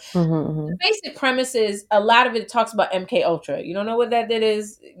show. The basic premise is, a lot of it talks about MK Ultra. You don't know what that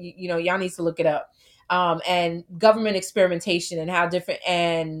is? Y'all need to look it up. And government experimentation and how different,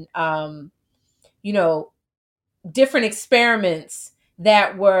 and different experiments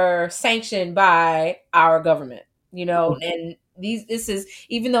that were sanctioned by our government, and this is,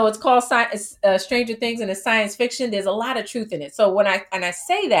 even though it's called science, Stranger Things, and it's science fiction, there's a lot of truth in it. So when I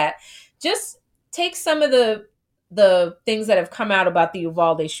say that, just take some of the things that have come out about the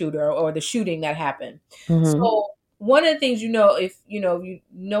Uvalde shooter or the shooting that happened. So one of the things, if you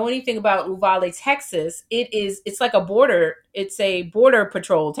know anything about Uvalde, Texas, it's like it's a border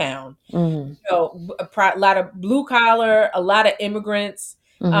patrol town. A lot of blue collar, a lot of immigrants,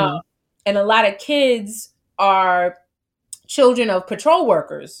 and a lot of kids are children of patrol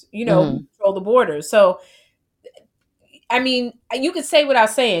workers, patrol the borders. So, I mean, you could say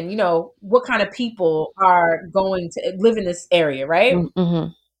without saying, what kind of people are going to live in this area, right?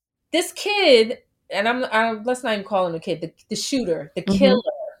 This kid, and let's not even call him a kid, the shooter, the killer,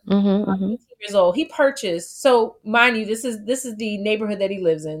 18 years old. He purchased. So, mind you, this is the neighborhood that he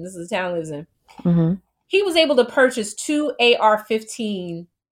lives in. This is the town he lives in. He was able to purchase 2 AR-15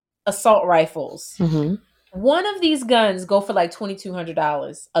 assault rifles. One of these guns go for like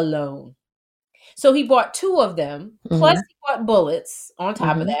 $2,200 alone. So he bought 2 of them, plus he bought bullets on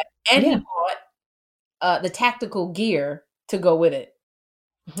top of that, and he bought the tactical gear to go with it.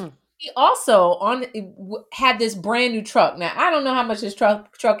 He also had this brand new truck. Now, I don't know how much his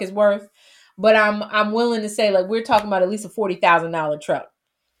truck is worth, but I'm willing to say, like, we're talking about at least a $40,000 truck.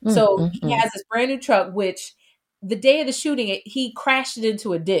 So he has this brand new truck, which the day of the shooting, he crashed it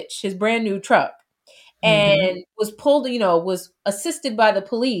into a ditch, his brand new truck, and was pulled, was assisted by the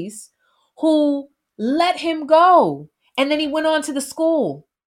police, who let him go. And then he went on to the school.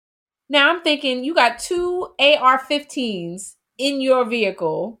 Now I'm thinking, you got 2 AR-15s in your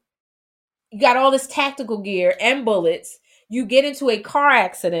vehicle. You got all this tactical gear and bullets. You get into a car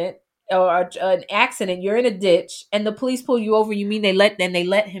accident or an accident. You're in a ditch, and the police pull you over. You mean they let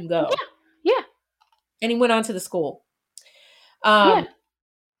him go? Yeah. And he went on to the school.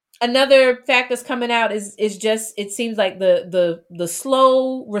 Another fact that's coming out is just, it seems like the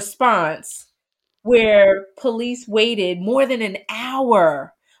slow response, where police waited more than an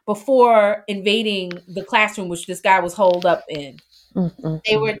hour before invading the classroom, which this guy was holed up in.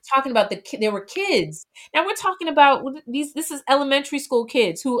 They were talking about there were kids. Now we're talking about this is elementary school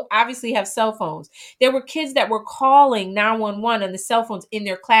kids who obviously have cell phones. There were kids that were calling 911 on the cell phones in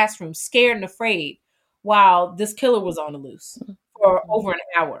their classroom, scared and afraid, while this killer was on the loose for over an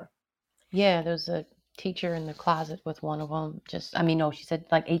hour. Yeah, there's a teacher in the closet with one of them. She said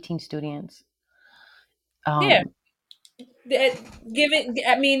like 18 students. You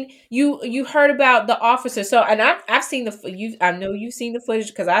heard about the officer. So, and I've seen I know you've seen the footage,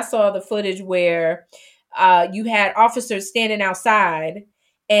 because I saw the footage where you had officers standing outside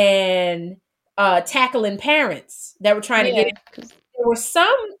and tackling parents that were trying to get in. There were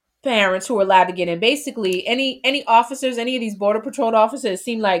some parents who were allowed to get in. Basically, any officers, any of these border patrol officers, it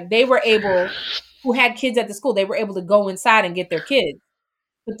seemed like they were able, who had kids at the school, they were able to go inside and get their kids.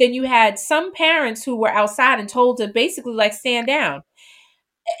 But then you had some parents who were outside and told to basically like stand down.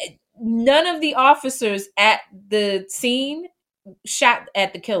 None of the officers at the scene shot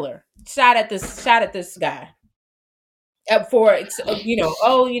at the killer. Shot at this guy. For you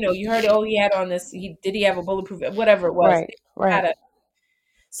heard it. Oh, he had on this. Did he have a bulletproof? Whatever it was. Right.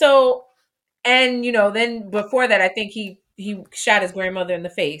 So, and then before that, I think he shot his grandmother in the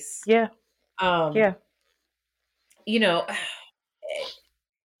face. Yeah.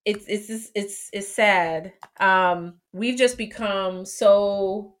 It's sad. We've just become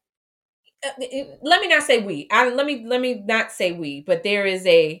so. Let me not say we. Let me not say we. But there is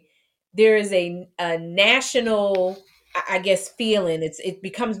a national, I guess, feeling. It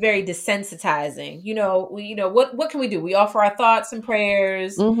becomes very desensitizing. What can we do? We offer our thoughts and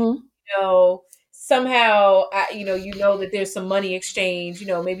prayers. Somehow, that there's some money exchange.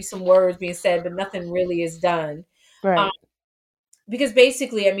 Maybe some words being said, but nothing really is done. Right. Because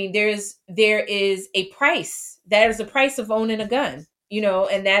basically, there is a price. That is the price of owning a gun,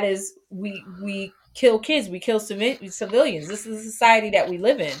 and that is we kill kids, we kill civilians. This is a society that we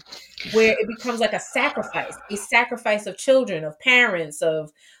live in, where it becomes like a sacrifice of children, of parents,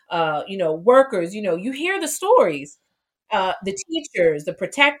 of workers. You hear the stories, the teachers, the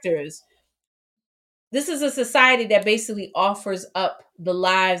protectors. This is a society that basically offers up the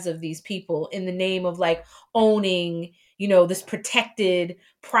lives of these people in the name of like owning, this protected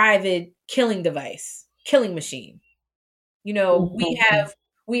private killing device, killing machine. We have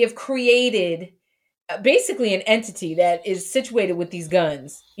created basically an entity that is situated with these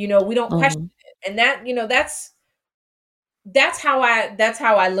guns. We don't question it. And that, that's how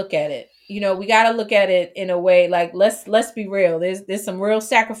I look at it. We got to look at it in a way like, let's be real. There's some real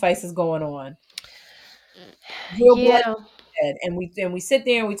sacrifices going on. real blood. And we sit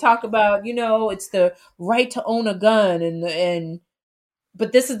there and we talk about, it's the right to own a gun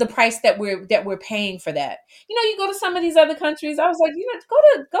but this is the price that we're paying for that. You go to some of these other countries. I was like,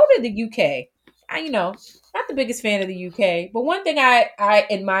 go to the UK. Not the biggest fan of the UK, but one thing I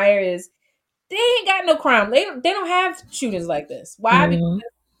admire is they ain't got no crime. They don't have shootings like this. Why? Mm-hmm.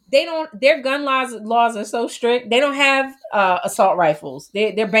 Because their gun laws are so strict. They don't have assault rifles.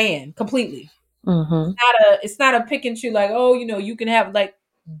 They're banned completely. Mm-hmm. It's not a pick and choose like, oh, you can have, like,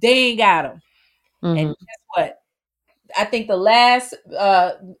 they ain't got them. Mm-hmm. And guess what? I think the last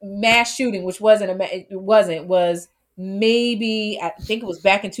mass shooting, which was maybe, I think it was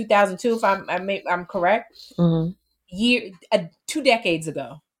back in 2002, if I'm correct. Mm-hmm. 2 decades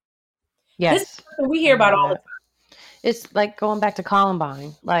ago. Yes, this is something we hear about all the time. It's like going back to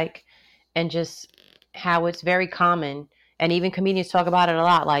Columbine, and just how it's very common, and even comedians talk about it a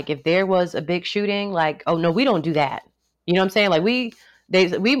lot. Like, if there was a big shooting, like, oh no, we don't do that. You know what I'm saying? Like, we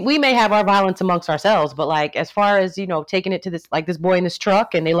may have our violence amongst ourselves, but like, as far as, taking it to this boy in this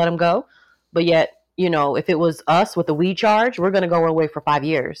truck and they let him go, but yet, if it was us with a weed charge, we're going to go away for 5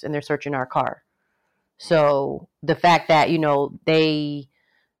 years and they're searching our car. So the fact that,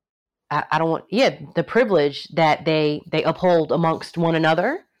 I don't want, the privilege that they uphold amongst one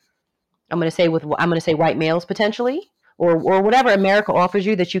another. I'm going to say white males potentially, or whatever America offers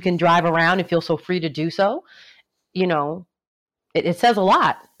you, that you can drive around and feel so free to do so. It says a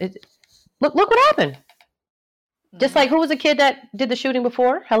lot. Look what happened. Mm-hmm. Just like, who was the kid that did the shooting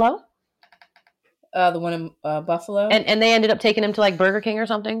before? Hello? The one in Buffalo. And they ended up taking him to like Burger King or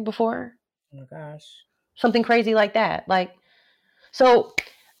something before. Oh my gosh. Something crazy like that. Like, so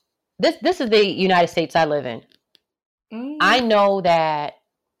this is the United States I live in. Mm-hmm. I know that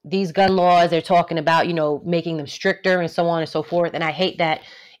these gun laws, they're talking about, making them stricter and so on and so forth. And I hate that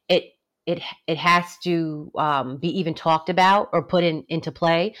it has to be even talked about or put into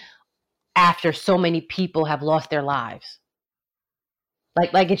play after so many people have lost their lives.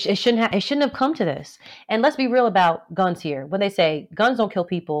 Like it shouldn't have come to this. And let's be real about guns here. When they say guns don't kill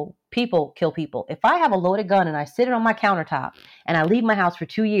people, people kill people. If I have a loaded gun and I sit it on my countertop and I leave my house for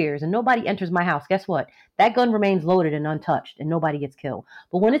 2 years and nobody enters my house, guess what? That gun remains loaded and untouched and nobody gets killed.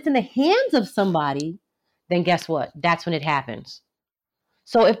 But when it's in the hands of somebody, then guess what? That's when it happens.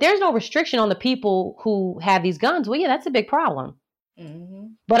 So if there's no restriction on the people who have these guns, well, yeah, that's a big problem. Mm-hmm.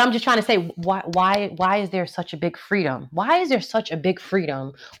 But I'm just trying to say, why is there such a big freedom? Why is there such a big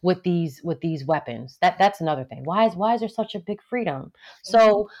freedom with these weapons? That's another thing. Why is there such a big freedom? Mm-hmm.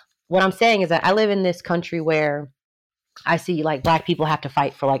 So what I'm saying is that I live in this country where I see like Black people have to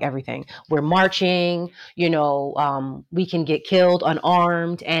fight for like everything. We're marching, we can get killed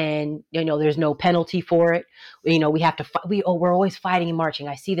unarmed and, there's no penalty for it. We have to fight. We're always fighting and marching.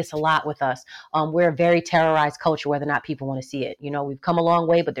 I see this a lot with us. We're a very terrorized culture, whether or not people want to see it. We've come a long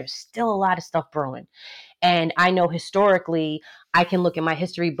way, but there's still a lot of stuff brewing. And I know historically, I can look at my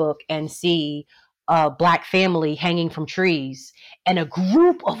history book and see a Black family hanging from trees and a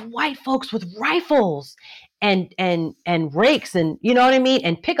group of white folks with rifles and rakes and, you know what I mean?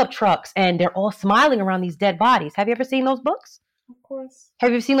 And pickup trucks, and they're all smiling around these dead bodies. Have you ever seen those books? Of course.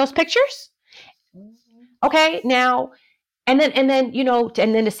 Have you seen those pictures? Mm-hmm. Okay. Now, and then, and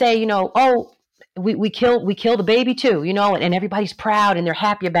then to say, oh, we kill the baby too, and everybody's proud and they're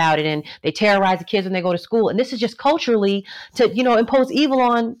happy about it. And they terrorize the kids when they go to school. And this is just culturally to, impose evil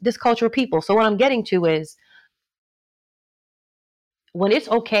on this culture of people. So what I'm getting to is, when it's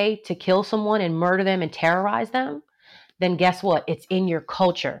okay to kill someone and murder them and terrorize them, then guess what? It's in your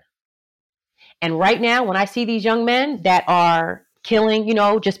culture. And right now, when I see these young men that are killing,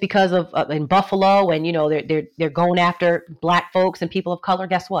 just because of in Buffalo, and they're going after Black folks and people of color,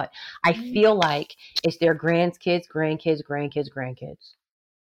 guess what? I feel like it's their grandkids.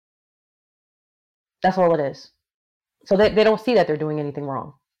 That's all it is. So they don't see that they're doing anything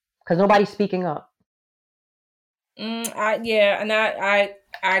wrong because nobody's speaking up. I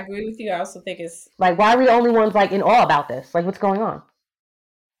agree with you. I also think it's like, why are we the only ones like in awe about this? Like, what's going on?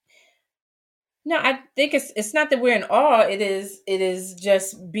 No, I think it's not that we're in awe. It is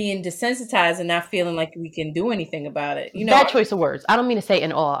just being desensitized and not feeling like we can do anything about it. Bad choice of words. I don't mean to say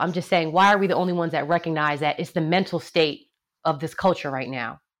in awe. I'm just saying, why are we the only ones that recognize that it's the mental state of this culture right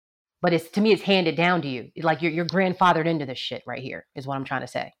now? But to me, it's handed down to you. Like you're grandfathered into this shit right here is what I'm trying to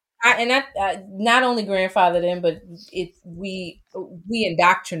say. I not only grandfathered in, but we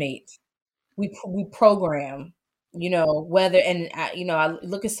indoctrinate, we program, whether, and I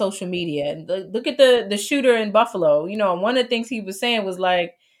look at social media and look at the shooter in Buffalo. One of the things he was saying was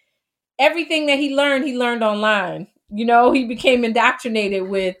like, everything that he learned online. He became indoctrinated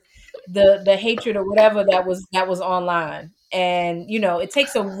with the hatred or whatever that was online. And it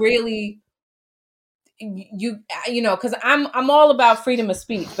takes a really because I'm all about freedom of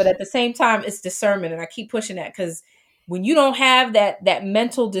speech, but at the same time it's discernment, and I keep pushing that, because when you don't have that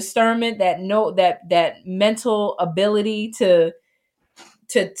mental discernment, that mental ability to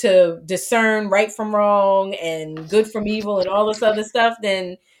discern right from wrong and good from evil and all this other stuff,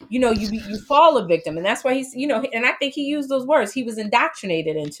 then you fall a victim. And that's why he's and I think he used those words. He was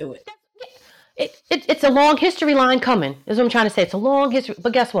indoctrinated into it. It's a long history line coming, is what I'm trying to say. It's a long history.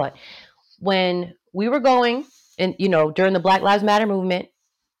 But guess what? When we were going, and during the Black Lives Matter movement,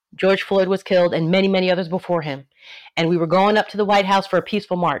 George Floyd was killed and many, many others before him. And we were going up to the White House for a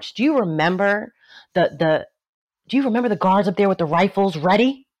peaceful march. Do you remember the guards up there with the rifles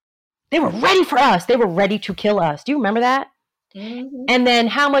ready? They were ready for us. They were ready to kill us. Do you remember that? Mm-hmm. And then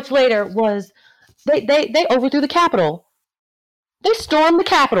how much later was they overthrew the Capitol? They stormed the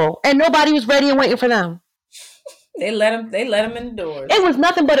Capitol, and nobody was ready and waiting for them. They let them indoors. It was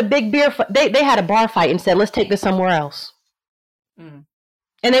nothing but a big beer fight. They had a bar fight and said, "Let's take this somewhere else." Mm.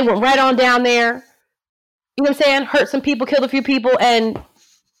 And they went right on down there. You know what I'm saying? Hurt some people, killed a few people, and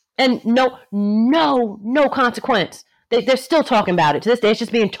no consequence. They're still talking about it to this day. It's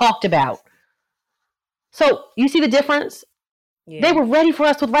just being talked about. So you see the difference? Yeah. They were ready for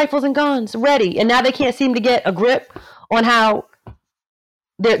us with rifles and guns, ready, and now they can't seem to get a grip on how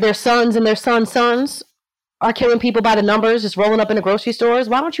their sons and their sons are killing people by the numbers, just rolling up in the grocery stores.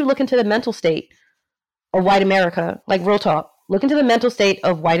 Why don't you look into the mental state of white America? Like, real talk. Look into the mental state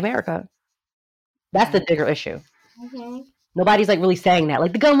of white America. That's the bigger issue. Mm-hmm. Nobody's really saying that.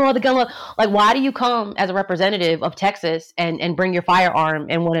 Like, the gun law. Like, why do you come as a representative of Texas and bring your firearm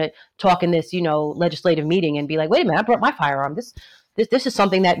and want to talk in this, legislative meeting and be like, wait a minute, I brought my firearm. This is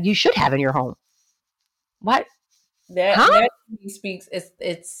something that you should have in your home. What? That he speaks.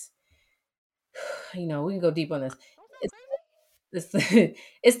 It's we can go deep on this.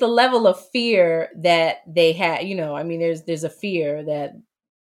 It's the level of fear that they had. There's a fear that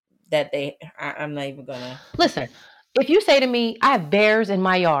they. I'm not even gonna listen. If you say to me, I have bears in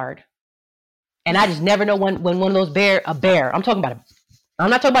my yard, and I just never know when one of those a bear. I'm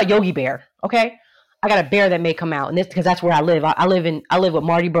not talking about Yogi Bear. Okay, I got a bear that may come out, and this because that's where I live. I live with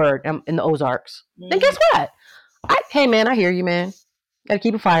Marty Bird in the Ozarks. Mm-hmm. Then guess what? Hey man, I hear you, man. Got to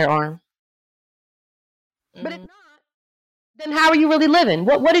keep a firearm. Mm-hmm. But if not, then how are you really living?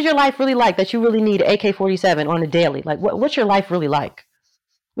 What is your life really like that you really need an AK-47 on a daily? Like, what's your life really like?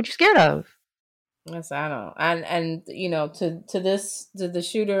 What you scared of? Yes, I don't. And to the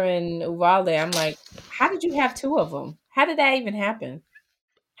shooter in Uvalde, I'm like, how did you have two of them? How did that even happen?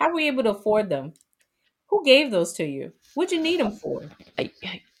 How were you able to afford them? Who gave those to you? What'd you need them for?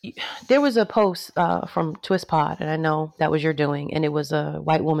 There was a post from Twist Pod, and I know that was your doing, and it was a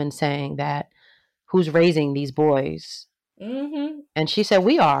white woman saying that, who's raising these boys? Mm-hmm. And she said,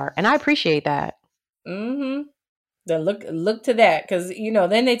 we are, and I appreciate that. Mm-hmm. Then look to that, because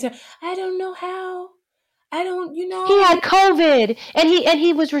then they tell, I don't know how. I don't, He had COVID, and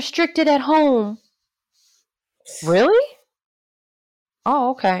he was restricted at home. Really?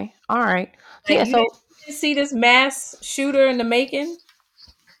 Oh, okay. All right. So, yeah. So you see this mass shooter in the making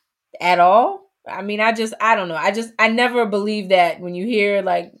at all? I mean, I don't know. I never believed that when you hear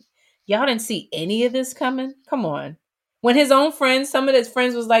y'all didn't see any of this coming. Come on. When his own friends, some of his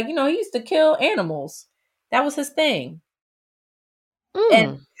friends was like, he used to kill animals. That was his thing. Mm.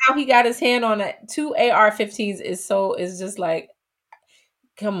 And how he got his hand on two AR-15s is just like,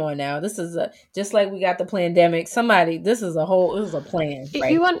 come on now. This is just like we got the pandemic. This is a plan.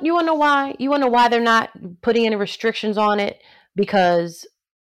 Right? You want to know why? You want to know why they're not putting any restrictions on it? Because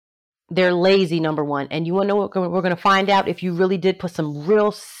they're lazy, number one. And you want to know what we're going to find out if you really did put some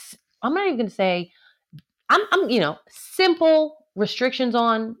real, I'm not even going to say, I'm simple restrictions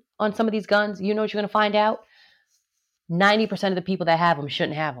on some of these guns. You know what you're going to find out? 90% of the people that have them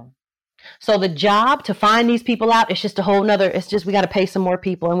shouldn't have them. So the job to find these people out, it's just a whole nother, it's just, we got to pay some more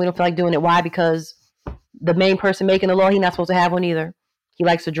people and we don't feel like doing it. Why? Because the main person making the law, he's not supposed to have one either. He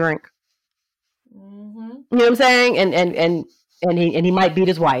likes to drink. Mm-hmm. You know what I'm saying? And he might beat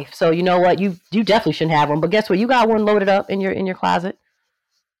his wife. So you know what? You definitely shouldn't have one. But guess what? You got one loaded up in your closet.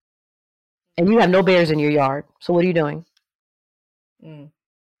 And you have no bears in your yard. So what are you doing? Mm.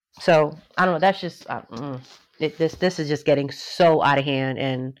 So I don't know. That's just this is just getting so out of hand,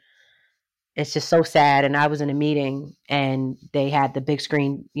 and it's just so sad. And I was in a meeting, and they had the big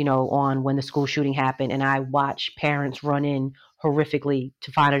screen, on when the school shooting happened, and I watched parents run in horrifically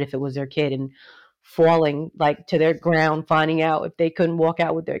to find out if it was their kid, and falling to their ground, finding out if they couldn't walk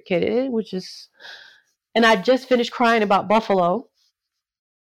out with their kid. It was just, and I just finished crying about Buffalo.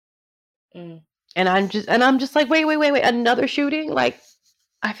 Mm. And I'm just like, wait, another shooting? Like,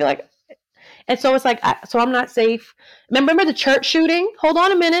 I feel like, and so it's like, so I'm not safe. Remember the church shooting? Hold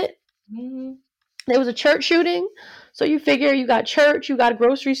on a minute. Mm-hmm. There was a church shooting. So you figure you got church, you got a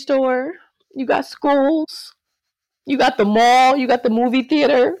grocery store, you got schools, you got the mall, you got the movie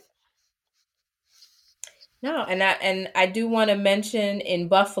theater. No, and I do want to mention in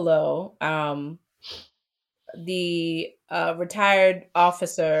Buffalo, the retired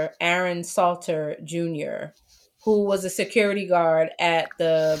officer Aaron Salter Jr., who was a security guard at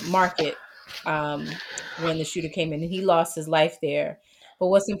the market when the shooter came in, and he lost his life there. But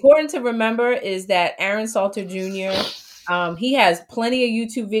what's important to remember is that Aaron Salter Jr. He has plenty of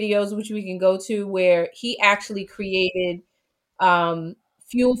YouTube videos which we can go to where he actually created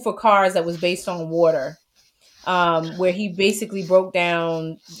fuel for cars that was based on water. Where he basically broke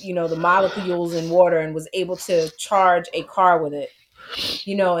down, the molecules in water and was able to charge a car with it.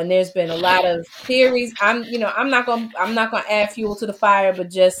 And there's been a lot of theories. I'm not gonna add fuel to the fire,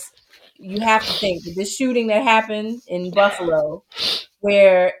 but just you have to think that this shooting that happened in Buffalo,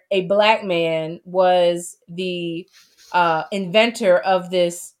 where a black man was the inventor of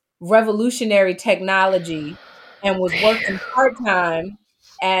this revolutionary technology and was working part-time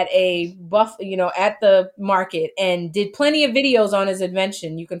at at the market and did plenty of videos on his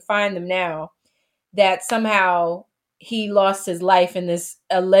invention. You can find them now. That somehow he lost his life in this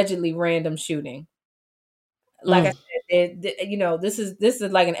allegedly random shooting. Like I said, this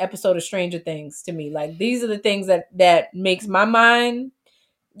is like an episode of Stranger Things to me. Like, these are the things that makes my mind,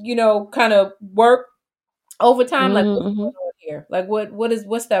 kind of work over time. Like, what's going on here? Like,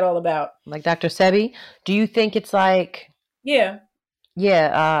 what's that all about? Like Dr. Sebi, do you think it's like, a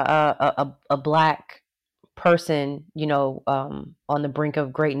black person, on the brink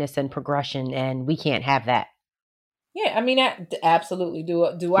of greatness and progression, and we can't have that? Yeah, I mean, absolutely. Do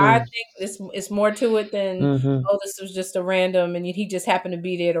I think it's more to it than this was just a random and he just happened to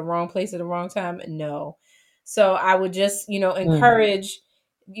be there at the wrong place at the wrong time? No. So I would just encourage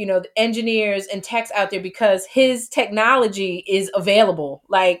the engineers and techs out there, because his technology is available.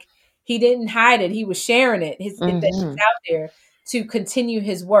 Like, he didn't hide it; he was sharing it. It's out there to continue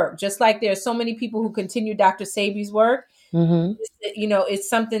his work. Just like there's so many people who continue Dr. Sebi's work. It's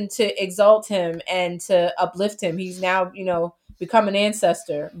something to exalt him and to uplift him. He's now, become an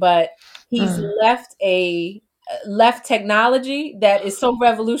ancestor, but he's left technology that is so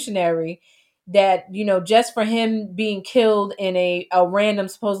revolutionary that, just for him being killed in a random,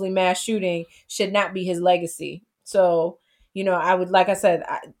 supposedly mass shooting should not be his legacy. So, I would, like I said,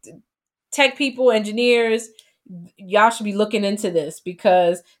 tech people, engineers, y'all should be looking into this,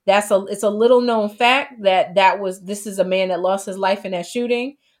 because it's a little known fact that this is a man that lost his life in that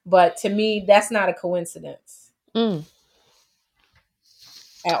shooting. But to me, that's not a coincidence at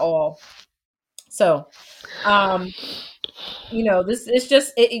all. So, this is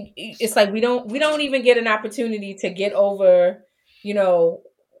just it's like we don't even get an opportunity to get over,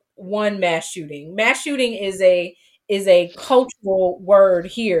 one mass shooting. Mass shooting is a cultural word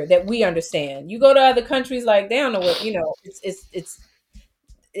here that we understand. You go to other countries, like, they don't know what, it's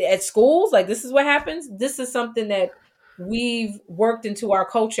at schools, like, this is what happens. This is something that we've worked into our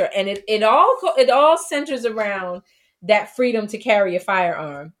culture, and it all centers around that freedom to carry a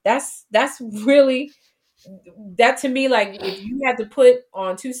firearm. That's really, that to me, like, if you had to put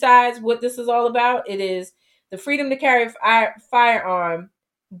on two sides what this is all about, it is the freedom to carry a firearm,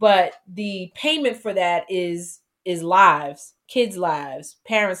 but the payment for that is lives, kids' lives,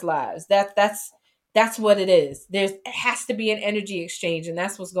 parents' lives. That's what it is. It has to be an energy exchange, and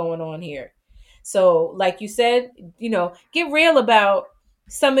that's what's going on here. So, like you said, get real about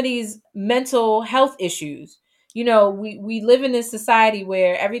some of these mental health issues. We live in this society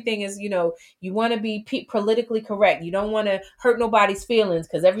where everything is, you want to be politically correct. You don't want to hurt nobody's feelings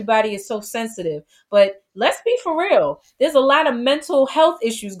because everybody is so sensitive. But let's be for real. There's a lot of mental health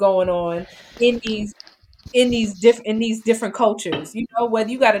issues going on in these different cultures.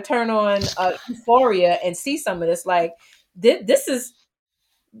 Whether you got to turn on Euphoria and see some of this, like, this is,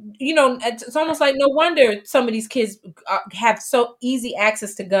 it's almost like no wonder some of these kids have so easy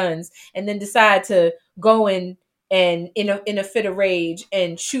access to guns and then decide to go in and in a fit of rage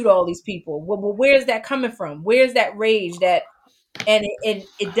and shoot all these people. Well, where's that coming from? Where's that rage and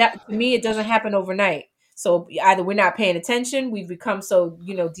to me, it doesn't happen overnight. So either we're not paying attention, we've become so,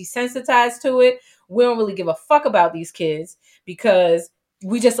 desensitized to it. We don't really give a fuck about these kids because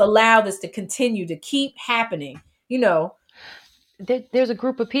we just allow this to continue to keep happening. There's a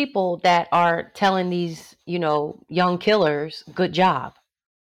group of people that are telling these, young killers, good job.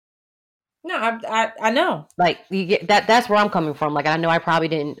 No, I know. Like you get that. That's where I'm coming from. Like I know I probably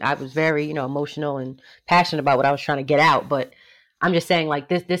didn't. I was very emotional and passionate about what I was trying to get out. But I'm just saying like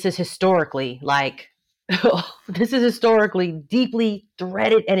this is historically like this is historically deeply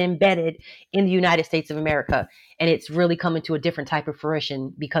threaded and embedded in the United States of America, and it's really coming to a different type of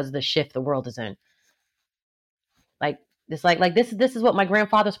fruition because of the shift the world is in. Like it's like this is what my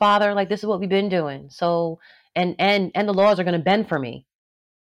grandfather's father, like this is what we've been doing. So and the laws are going to bend for me,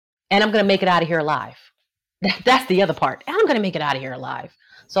 and I'm going to make it out of here alive. That's the other part. I'm going to make it out of here alive.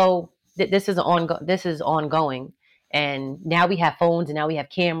 So this is ongoing, and now we have phones, and now we have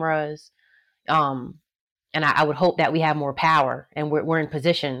cameras. And I would hope that we have more power, and we're in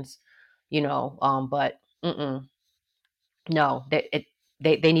positions, But no, they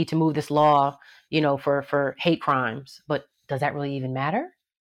need to move this law, for hate crimes. But does that really even matter?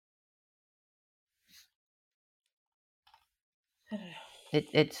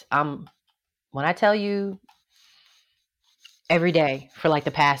 It's when I tell you every day for like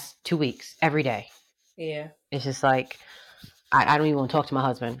the past 2 weeks, every day. Yeah. It's just like I don't even want to talk to my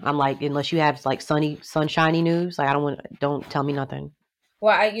husband. I'm like, unless you have like sunshiny news, like don't tell me nothing.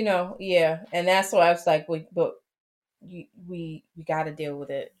 Well, yeah, and that's why I was like, we got to deal with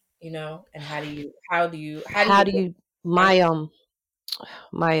it, And how do you? My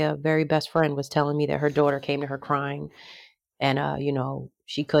very best friend was telling me that her daughter came to her crying, and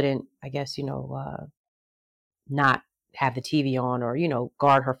she couldn't, I guess, not have the TV on or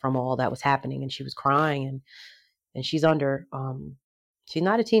guard her from all that was happening, and she was crying, and she's under she's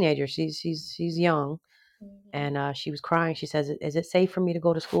not a teenager, she's young, and she was crying. She says, "Is it safe for me to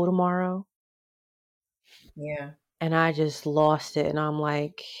go to school tomorrow?" Yeah. And I just lost it, and I'm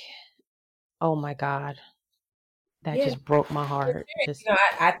like, oh my God, that just broke my heart. Just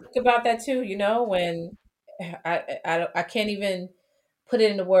I think about that too. When I can't even put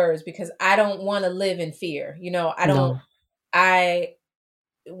it into words because I don't want to live in fear. I don't. No.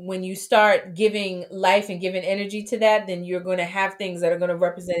 When you start giving life and giving energy to that, then you're going to have things that are going to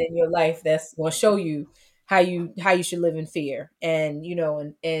represent in your life that's going to show you how you should live in fear and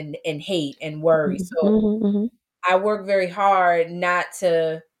and hate and worry. So mm-hmm. I work very hard not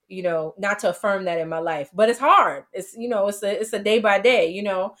to affirm that in my life, but it's hard. It's it's a day by day.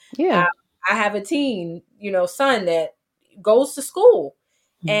 Yeah. I have a teen son that goes to school,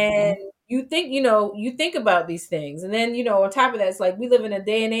 and you think about these things, and then on top of that, it's like we live in a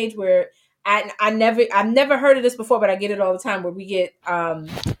day and age where I've never heard of this before, but I get it all the time where we get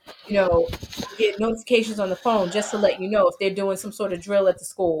get notifications on the phone just to let you know if they're doing some sort of drill at the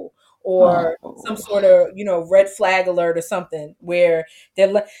school or some sort of red flag alert or something where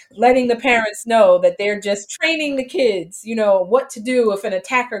they're letting the parents know that they're just training the kids what to do if an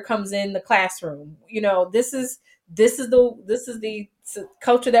attacker comes in the classroom. This is the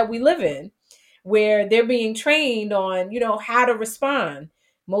culture that we live in, where they're being trained on how to respond.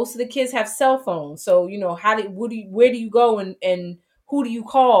 Most of the kids have cell phones, so where do you go and who do you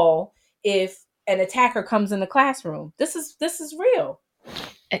call if an attacker comes in the classroom? This is real.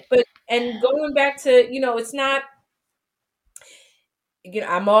 But and going back to it's not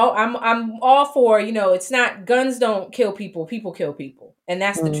I'm all for it's not guns don't kill people, people kill people, and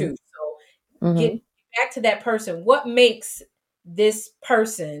that's the truth. So get back to that person. What makes this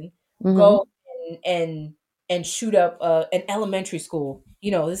person go and shoot up an elementary school?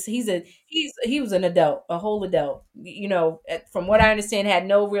 He was an adult, a whole adult. From what I understand, had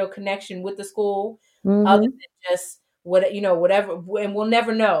no real connection with the school other than just whatever, and we'll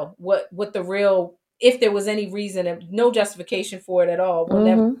never know what the real, if there was any reason and no justification for it at all. We'll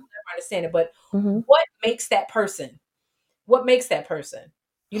never understand it. But what makes that person? What makes that person?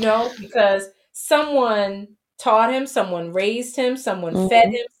 Because someone taught him, someone raised him, someone fed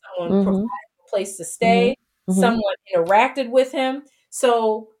him, someone provided a place to stay, someone interacted with him.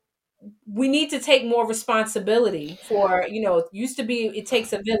 So we need to take more responsibility for, it used to be, it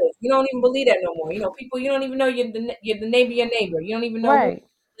takes a village. We don't even believe that no more. People, you don't even know you're the neighbor, your neighbor. You don't even know who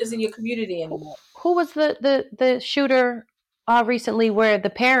lives in your community anymore. Who was the shooter recently where the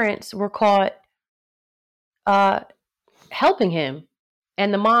parents were caught helping him,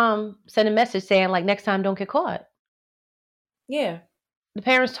 and the mom sent a message saying like, next time don't get caught? Yeah. The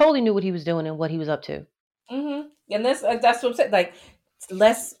parents totally knew what he was doing and what he was up to. And that's what I'm saying. Like,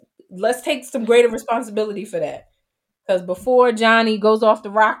 let's take some greater responsibility for that. Because before Johnny goes off the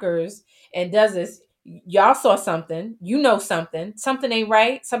rockers and does this, y'all saw something, something ain't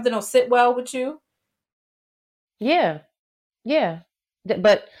right, something don't sit well with you. Yeah.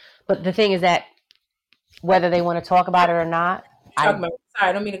 But the thing is that whether they want to talk about it or not, sorry,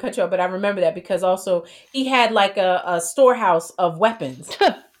 I don't mean to cut you off, but I remember that because also he had like a storehouse of weapons.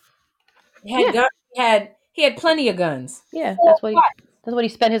 He had guns. He had plenty of guns. Yeah, that's what he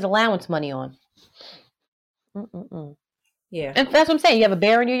spent his allowance money on. Yeah, and that's what I'm saying. You have a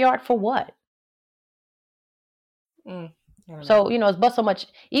bear in your yard for what? So, it's but so much,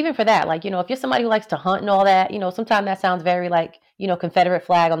 even for that, like, if you're somebody who likes to hunt and all that, sometimes that sounds very like, Confederate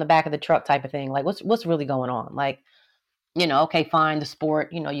flag on the back of the truck type of thing. Like, what's really going on? Like, okay, fine, the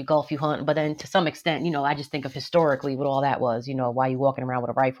sport, you golf, you hunt, but then to some extent, I just think of historically what all that was, why you walking around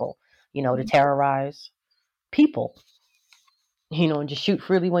with a rifle, to terrorize people, and just shoot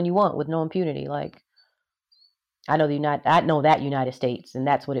freely when you want with no impunity. Like, I know that United States, and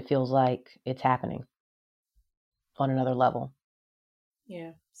that's what it feels like it's happening on another level.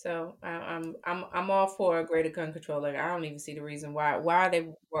 Yeah, so I'm all for a greater gun control. Like, I don't even see the reason why are they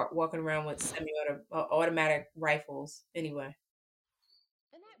walking around with semi-automatic rifles anyway.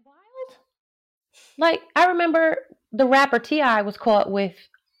 Isn't that wild? Like, I remember the rapper T.I. was caught with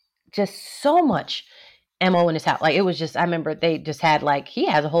just so much ammo in his house. Like, it was just, I remember they just had, like, he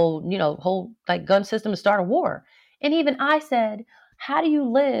has a whole like gun system to start a war. And even I said, how do you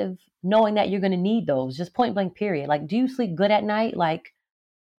live knowing that you're going to need those? Just point blank period. Like, do you sleep good at night? Like,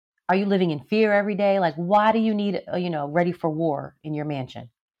 are you living in fear every day? Like, why do you need, ready for war in your mansion?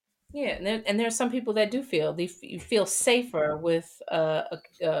 Yeah, and there are some people that do feel safer with a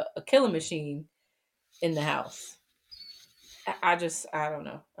killing machine in the house. I don't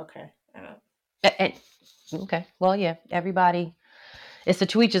know. Okay, I don't. Okay, well, yeah, everybody, it's a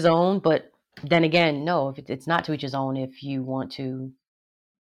to each his own. But then again, no, if it's not to each his own if you want to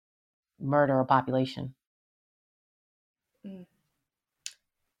murder a population.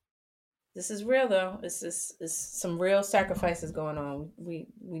 This is real, though. It's some real sacrifices going on. We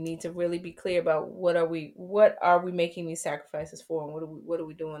need to really be clear about what are we making these sacrifices for, and what are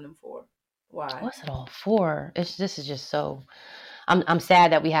we doing them for? Why? What's it all for? This is just so. I'm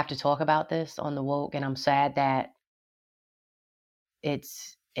sad that we have to talk about this on the woke, and I'm sad that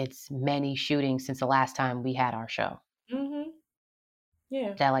it's many shootings since the last time we had our show. Mm-hmm.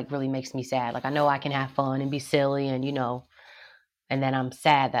 Yeah. That like really makes me sad. Like, I know I can have fun and be silly, and and then I'm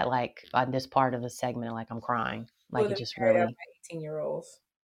sad that like on this part of the segment, like I'm crying. Like, it just really 18-year-olds.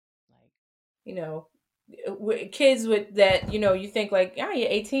 Like, kids with that, you think like, you're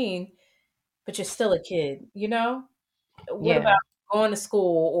 18, but you're still a kid, What about going to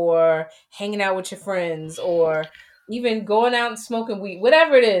school or hanging out with your friends or even going out and smoking weed,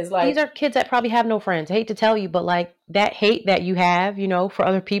 whatever it is? Like, these are kids that probably have no friends. I hate to tell you, but like that hate that you have, for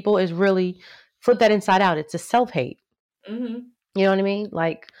other people is really, flip that inside out. It's a self-hate. Mm-hmm. You know what I mean?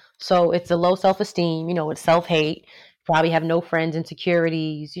 Like, so it's a low self-esteem, it's self-hate, probably have no friends,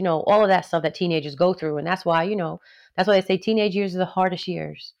 insecurities, all of that stuff that teenagers go through. And that's why, that's why they say teenage years are the hardest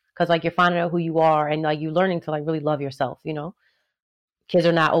years. Cause like you're finding out who you are and like you're learning to like really love yourself, Kids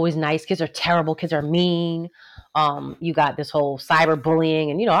are not always nice. Kids are terrible. Kids are mean. You got this whole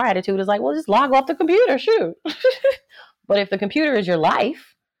cyberbullying, and our attitude is like, well, just log off the computer, shoot. But if the computer is your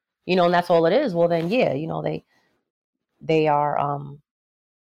life, and that's all it is, well then, yeah, they are,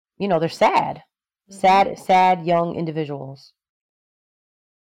 they're sad, mm-hmm. sad young individuals.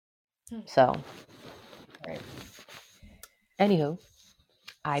 Mm-hmm. So, right. Anywho,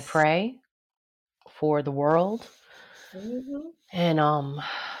 I pray for the world. Mm-hmm. And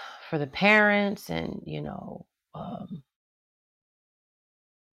for the parents and mm-hmm.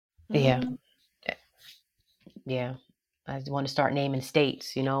 yeah I just want to start naming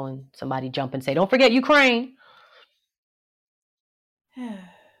states, and somebody jump and say, don't forget Ukraine.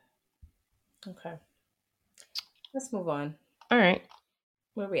 Okay, let's move on. All right,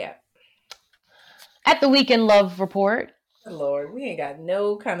 where we at the Weekend Love Report? Lord, we ain't got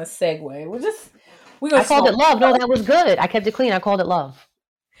no kind of segue. I called it love. No, that was good. I kept it clean. I called it love.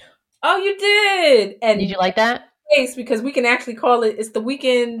 Oh, you did. And did you like that? Yes, because we can actually call it. It's the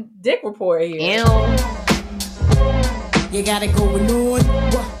Weekend Dick Report here. Ew. You gotta go on.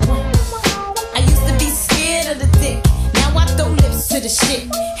 I used to be scared of the dick. Now I throw lips to the shit.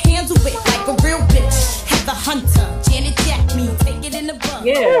 Handle it like a real bitch. Have the hunter. Janet Jack me. Take it in the butt.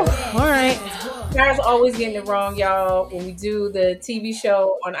 Yeah. All right. Guys are always getting it wrong, y'all. When we do the TV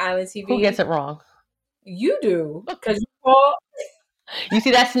show on Island TV. Who gets it wrong? You do. Because you call. You see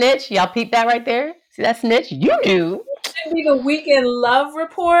that snitch? Y'all peep that right there? See that snitch? You do. It should be the Weekend Love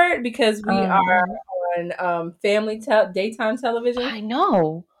Report because we are on family daytime television. I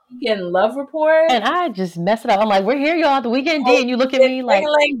know. Weekend Love Report. And I just mess it up. I'm like, we're here, y'all, the Weekend D, and you look at me like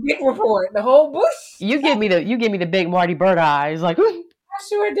Dick Report, the whole bush. You give me the big Marty Bird eyes, like I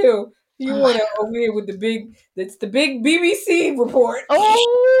sure do. You want to over here with it's the big BBC report.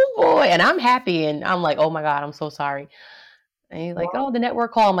 Oh boy. And I'm happy and I'm like, oh my God, I'm so sorry. And he's like, oh, the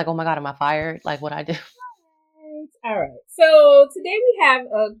network call. I'm like, oh my God, am I fired? Like, what I do? All right. So today we have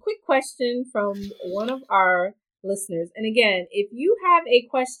a quick question from one of our listeners. And again, if you have a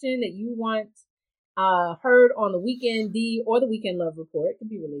question that you want heard on the Weekend D or the Weekend Love Report, it could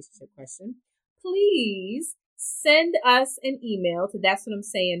be a relationship question, please send us an email to That's What I'm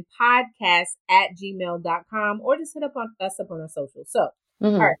Saying podcast@gmail.com, or just hit us up on our social. So,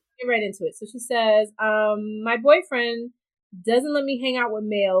 all right, get right into it. So she says, my boyfriend doesn't let me hang out with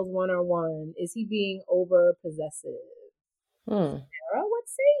males one-on-one. Is he being over possessive? Sarah, what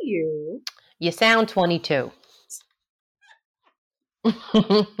say you? You sound 22. What's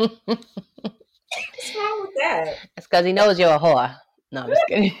wrong with that? It's because he knows you're a whore. No, I'm just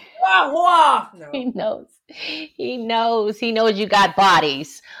kidding. No. He knows. He knows you got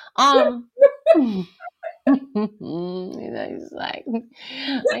bodies. He's like,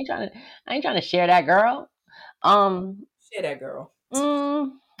 I ain't trying to share that, girl. Share that, girl.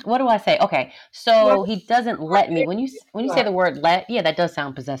 What do I say? Okay, so he doesn't let me. When you say the word let, yeah, that does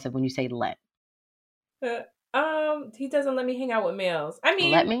sound possessive when you say let. He doesn't let me hang out with males. I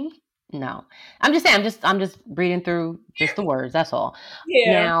mean, let me? No. I'm just saying, I'm just reading through just the words, that's all.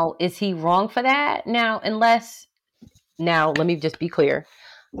 Yeah. Now, is he wrong for that? Now, let me just be clear.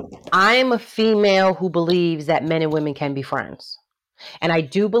 I'm a female who believes that men and women can be friends. And I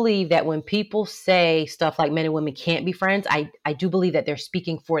do believe that when people say stuff like men and women can't be friends, I do believe that they're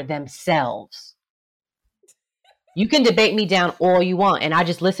speaking for themselves. You can debate me down all you want, and I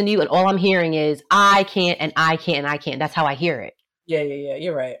just listen to you, and all I'm hearing is I can't, and I can't, and I can't. That's how I hear it. Yeah,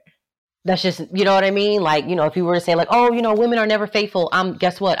 you're right. That's just, you know what I mean? Like, you know, if you were to say like, oh, you know, women are never faithful.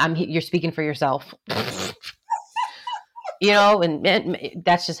 Guess what? You're speaking for yourself. You know, and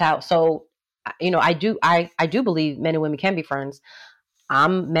that's just how. So, you know, I do believe men and women can be friends.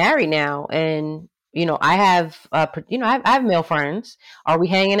 I'm married now, and you know, I have male friends. Are we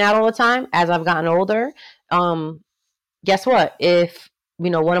hanging out all the time? As I've gotten older, guess what? If you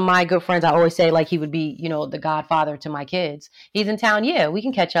know, one of my good friends, I always say like he would be, you know, the godfather to my kids. He's in town. Yeah, we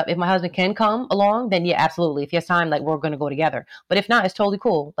can catch up. If my husband can come along, then yeah, absolutely. If he has time, like we're going to go together. But if not, it's totally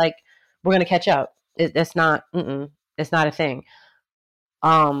cool. Like we're going to catch up. It's not a thing.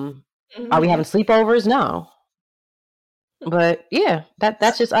 Are we having sleepovers? No. But yeah,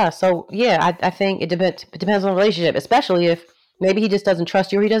 that's just us. So yeah, I think it depends on the relationship, especially if maybe he just doesn't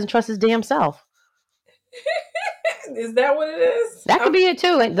trust you or he doesn't trust his damn self. Is that what it is? That could be it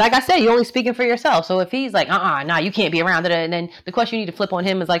too. And like I said, you're only speaking for yourself. So if he's like, nah, you can't be around it. And then the question you need to flip on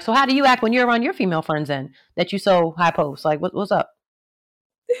him is like, so how do you act when you're around your female friends then that you so high post? Like, what's up?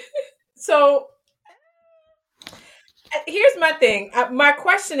 So here's my thing. My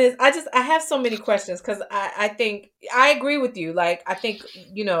question is, I have so many questions because I think I agree with you. Like, I think,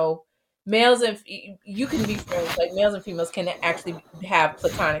 you know, males and you can be friends, like males and females can actually have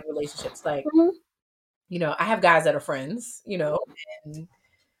platonic relationships. Like, you know, I have guys that are friends, you know,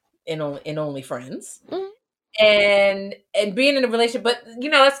 and only friends, and being in a relationship. But you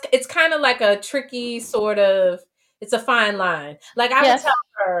know, it's kind of like a tricky sort of. It's a fine line. Like I would tell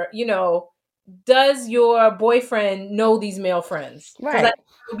her, you know, does your boyfriend know these male friends? Right. That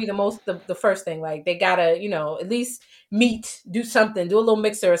would be the first thing. Like they gotta, you know, at least meet, do something, do a little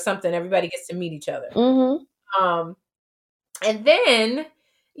mixer or something. Everybody gets to meet each other. And then.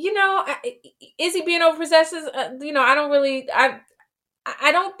 You know, is he being overpossessive? You know, I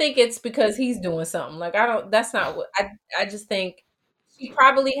don't think it's because he's doing something. Like, that's not what, I just think she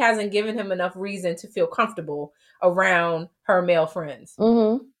probably hasn't given him enough reason to feel comfortable around her male friends.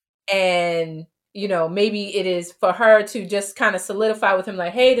 And, you know, maybe it is for her to just kind of solidify with him,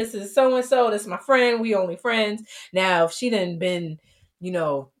 like, hey, this is so-and-so, this is my friend, we only friends. Now, if she done been, you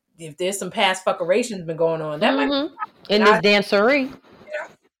know, if there's some past fuckerations been going on, that might be in this dancery.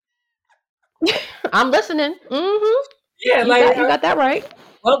 I'm listening. Yeah, you got that right.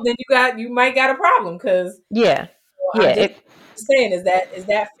 Well, then you might got a problem because I'm saying is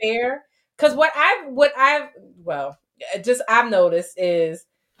that fair? Because what I've noticed is,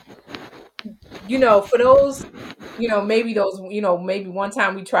 you know, for those, you know, maybe one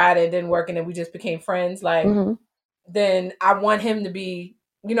time we tried it, it didn't work, and then we just became friends. Like, then I want him to be,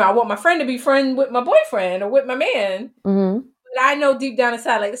 you know, I want my friend to be friend with my boyfriend or with my man. But I know deep down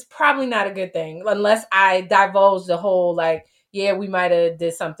inside, like, it's probably not a good thing unless I divulge the whole, like, yeah, we might have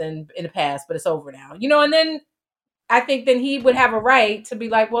did something in the past, but it's over now, you know. And then I think then he would have a right to be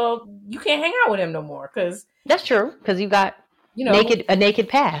like, well, you can't hang out with him no more because that's true because you got, you know, a naked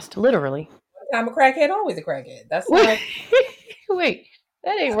past, literally. One time a crackhead, always a crackhead. That's like, wait,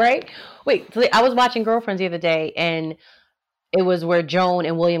 that ain't right. Wait, I was watching Girlfriends the other day, and it was where Joan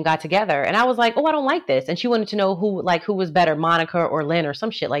and William got together. And I was like, oh, I don't like this. And she wanted to know who was better, Monica or Lynn or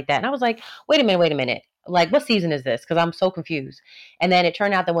some shit like that. And I was like, wait a minute. Like, what season is this? Because I'm so confused. And then it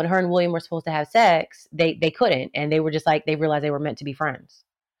turned out that when her and William were supposed to have sex, they couldn't. And they were just like, they realized they were meant to be friends.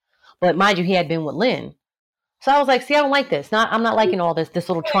 But mind you, he had been with Lynn. So I was like, see, I don't like this. I'm not liking all this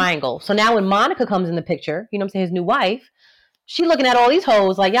little triangle. So now when Monica comes in the picture, you know what I'm saying, his new wife, she looking at all these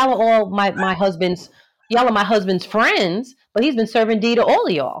hoes like, y'all are all my husband's friends, but he's been serving D to all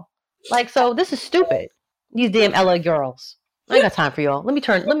of y'all. Like, so this is stupid. These damn LA girls. I ain't got time for y'all. Let me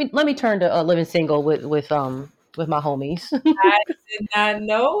turn to living single with my homies. I did not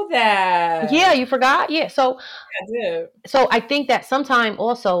know that. Yeah, you forgot? Yeah. So I did. So I think that sometime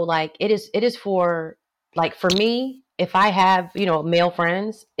also, like, it is for, like, for me, if I have, male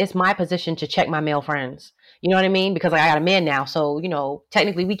friends, it's my position to check my male friends. You know what I mean? Because like, I got a man now. So,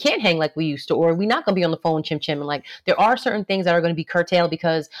 technically we can't hang like we used to, or we're not going to be on the phone chim. And like, there are certain things that are going to be curtailed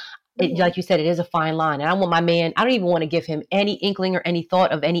because like you said, it is a fine line. And I want my man, I don't even want to give him any inkling or any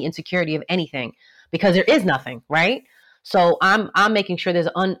thought of any insecurity of anything because there is nothing. Right. So I'm making sure there's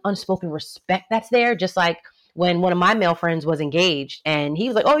unspoken respect that's there. Just like when one of my male friends was engaged and he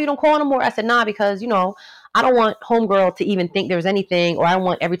was like, oh, you don't call no more. I said, nah, because, I don't want homegirl to even think there's anything, or I don't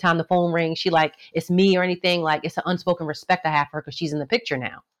want every time the phone rings, she like, it's me or anything. Like, it's an unspoken respect I have for her because she's in the picture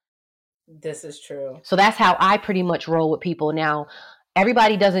now. This is true. So that's how I pretty much roll with people. Now,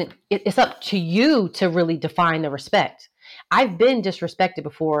 everybody doesn't, it's up to you to really define the respect. I've been disrespected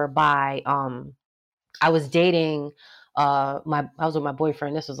before by, I was dating, I was with my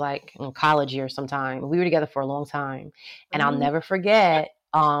boyfriend. This was like in college years sometime. We were together for a long time. And I'll never forget,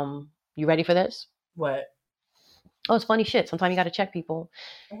 you ready for this? What? Oh, it's funny shit. Sometimes you got to check people.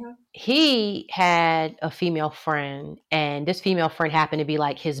 He had a female friend, and this female friend happened to be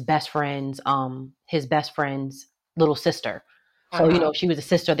like his best friend's little sister. So, she was a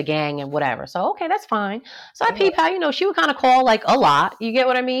sister of the gang and whatever. So, okay, that's fine. So I peep how, she would kind of call like a lot. You get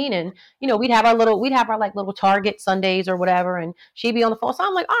what I mean? And, we'd have our little Target Sundays or whatever. And she'd be on the phone. So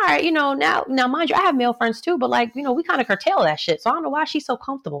I'm like, all right, now mind you, I have male friends too, but like, we kind of curtail that shit. So I don't know why she's so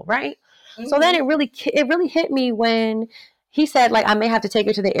comfortable. Right. So then it really hit me when he said, like, I may have to take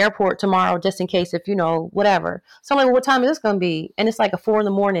her to the airport tomorrow just in case if, whatever. So I'm like, well, what time is this going to be? And it's like 4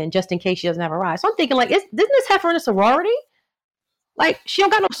 a.m. just in case she doesn't have a ride. So I'm thinking, like, isn't this heifer in a sorority? Like, she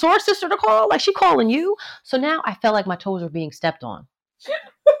don't got no soror sister to call? Like, she calling you? So now I felt like my toes were being stepped on.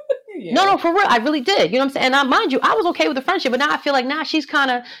 Yeah. No, for real. I really did. You know what I'm saying? And mind you, I was okay with the friendship, but now I feel like now she's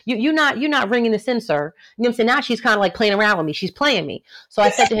kind of, you're not ringing this in, sir. You know what I'm saying? Now she's kind of like playing around with me. She's playing me. So I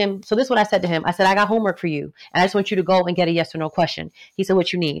said to him, so this is what I said to him. I said, I got homework for you. And I just want you to go and get a yes or no question. He said,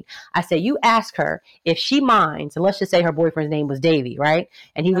 what you need? I said, you ask her if she minds, and let's just say her boyfriend's name was Davey, right?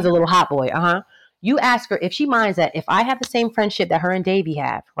 And he was a little hot boy. You ask her if she minds that if I have the same friendship that her and Davey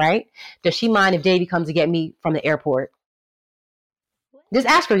have, right? Does she mind if Davey comes to get me from the airport? Just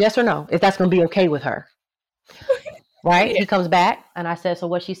ask her yes or no, if that's going to be okay with her. Right? Yeah. He comes back and I said, so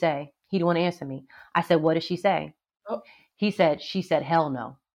what'd she say? He didn't want to answer me. I said, what did she say? Oh. She said, hell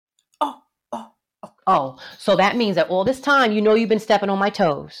no. Oh, so that means that all this time, you've been stepping on my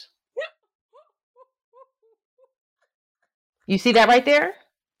toes. You see that right there?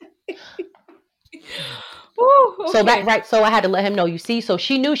 Ooh, okay. So that, right. So I had to let him know, you see, so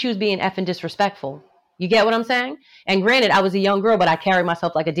she knew she was being effing disrespectful. You get what I'm saying? And granted, I was a young girl, but I carried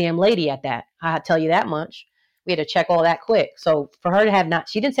myself like a damn lady at that. I tell you that much. We had to check all that quick. So for her to have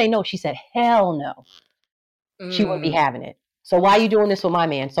she didn't say no. She said, hell no. She wouldn't be having it. So why are you doing this with my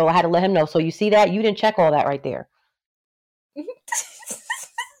man? So I had to let him know. So you see that? You didn't check all that right there. You're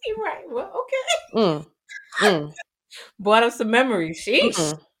right. Well, okay. Brought up some memories.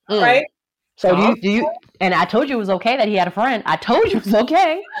 Sheesh. Right? So do you, and I told you it was okay that he had a friend. I told you it was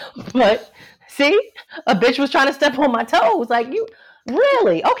okay. But see, a bitch was trying to step on my toes. Like, you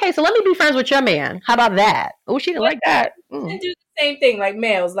really? Okay, so let me be friends with your man. How about that? Oh, she didn't like that. And do the same thing like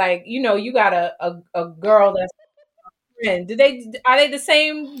males. Like, you got a girl that's a friend. Are they the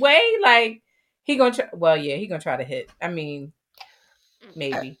same way? Like, he gonna try, he gonna try to hit. I mean,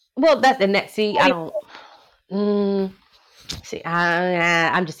 maybe. Well, that's the next. See, I don't. See,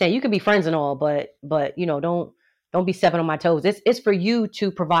 I'm just saying you can be friends and all, but don't be stepping on my toes. It's for you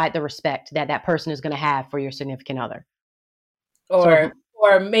to provide the respect that person is going to have for your significant other, or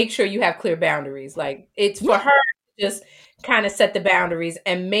make sure you have clear boundaries. Like, it's for her to just kind of set the boundaries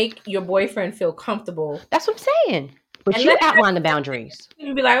and make your boyfriend feel comfortable. That's what I'm saying. But you outline the boundaries.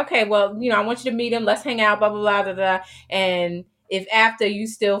 You be like, okay, well, I want you to meet him. Let's hang out. Blah blah blah blah blah. And if after you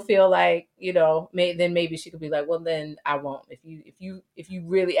still feel like, then maybe she could be like, well, then I won't. If you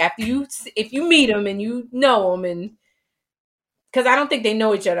really, if you meet him and you know him and because I don't think they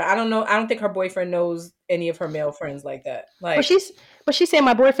know each other. I don't think her boyfriend knows any of her male friends like that. Like, but she's saying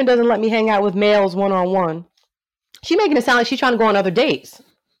my boyfriend doesn't let me hang out with males one-on-one. She making it sound like she's trying to go on other dates.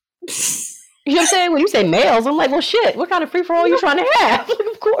 You know what I'm saying? When you say males, I'm like, well, shit, what kind of free-for-all are you trying to have? Like,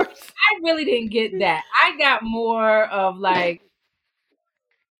 of course. I really didn't get that. I got more of like,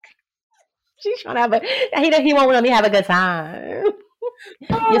 she's trying to have he won't let me have a good time.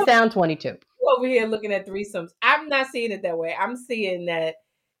 You sound 22. Over here looking at threesomes. I'm not seeing it that way. I'm seeing that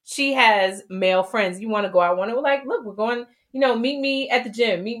she has male friends. You want to go out, want to like, look, we're going, meet me at the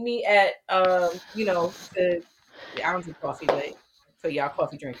gym, meet me at, I don't drink coffee, but for y'all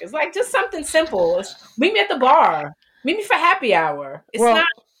coffee drinkers, like just something simple. Meet me at the bar. Meet me for happy hour. It's not.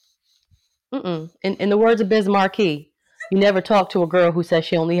 In the words of Biz Marquis, you never talk to a girl who says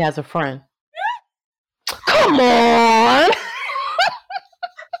she only has a friend. Come on.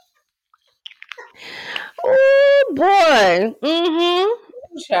 Oh boy.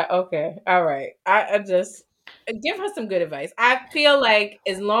 Okay. All right. I just give her some good advice. I feel like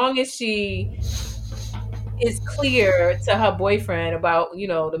as long as she is clear to her boyfriend about,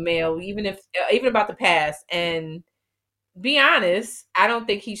 the male, even about the past, and be honest, I don't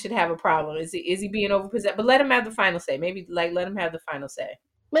think he should have a problem. Is he being overpossessed? But let him have the final say. Maybe let him have the final say.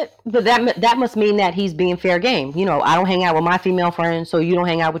 But that must mean that he's being fair game. I don't hang out with my female friends, so you don't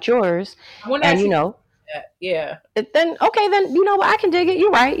hang out with yours. And yeah. Then okay, then you know what, I can dig it.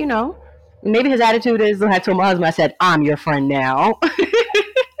 You're right. Maybe his attitude is, I told my husband, I said, I'm your friend now.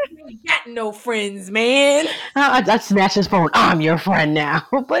 You got no friends, man. I snatched his phone. I'm your friend now.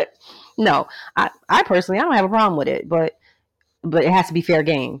 But no, I personally, I don't have a problem with it. But it has to be fair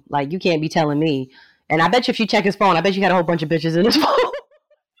game. Like, you can't be telling me. And I bet you if you check his phone, I bet you got a whole bunch of bitches in his phone.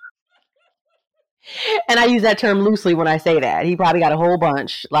 And I use that term loosely when I say that. He probably got a whole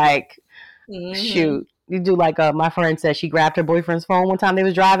bunch. Like, shoot. You do like my friend said she grabbed her boyfriend's phone one time they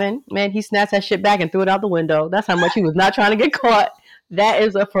was driving. Man, he snatched that shit back and threw it out the window. That's how much he was not trying to get caught. That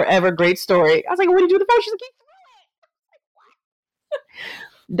is a forever great story. I was like, what did you do with the phone? She's like,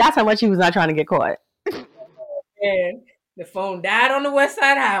 that's how much he was not trying to get caught. Man, the phone died on the West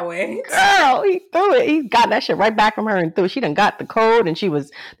Side Highway. Girl, he threw it. He got that shit right back from her and threw it. She done got the code and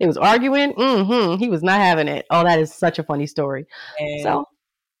they was arguing. He was not having it. Oh, that is such a funny story. So.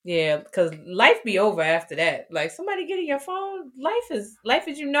 Yeah, because life be over after that. Like, somebody getting your phone, life as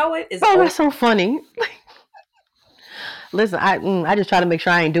you know it is. Oh, over. That's so funny. Listen, I just try to make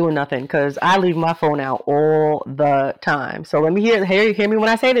sure I ain't doing nothing because I leave my phone out all the time. So let me hear me when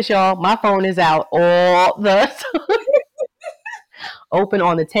I say this, y'all. My phone is out all the time. Open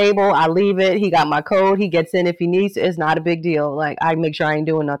on the table. I leave it. He got my code. He gets in if he needs to. It's not a big deal. Like, I make sure I ain't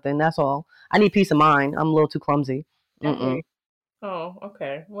doing nothing. That's all. I need peace of mind. I'm a little too clumsy. Okay. Oh,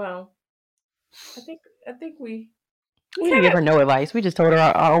 okay. Well, I think we didn't give her no advice. We just told her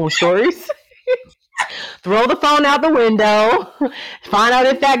our own stories. Throw the phone out the window. Find out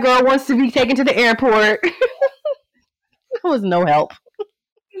if that girl wants to be taken to the airport. There was no help.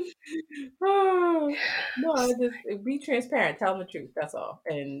 No, just be transparent. Tell him the truth. That's all.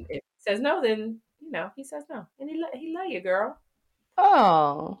 And if he says no, then he says no, and he love you, girl.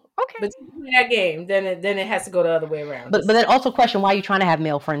 Oh, okay. But in that game, then it has to go the other way around. But then also question why you're trying to have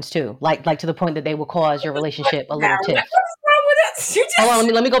male friends too, like to the point that they will cause your relationship a little tiff. What's wrong with us? Hold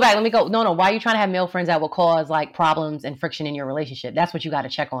on, let me go back. No. Why are you trying to have male friends that will cause like problems and friction in your relationship? That's what you got to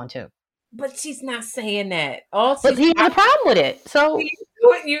check on too. But she's not saying that. But he has a problem with it. So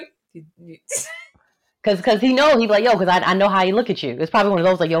Because he know, he be like, yo, because I know how he look at you. It's probably one of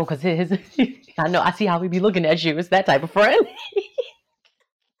those like, yo, because I see how he be looking at you. It's that type of friend.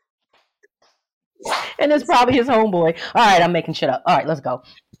 And it's probably his homeboy. All right, I'm making shit up. All right, let's go.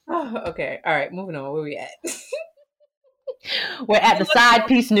 Oh, okay. All right, moving on. Where we at? We're at the side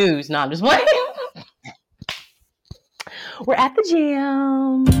piece news. No, I'm just playing. We're at the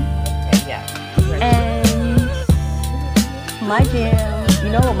gym. Okay, yeah. And my gym,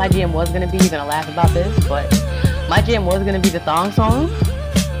 you know what my gym was going to be? You're going to laugh about this, but my gym was going to be the thong song.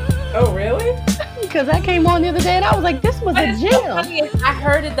 Oh, really? Because I came on the other day and I was like, this was a gym. So funny. I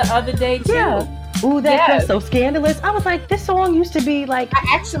heard it the other day too. Yeah. Ooh, that's so scandalous. I was like, this song used to be like.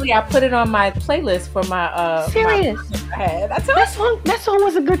 I put it on my playlist for my. Serious. That song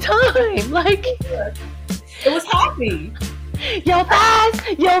was a good time. Like. It was happy. Your thighs,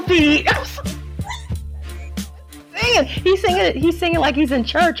 your feet. He's singing like he's in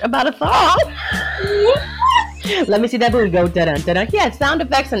church about a thong. Let me see that booty go da-dun. He had sound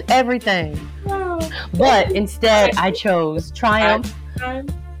effects and everything. But instead, I chose Triumph. I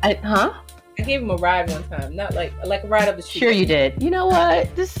gave him a ride one time, not like a ride up the street. Sure you did. You know what? I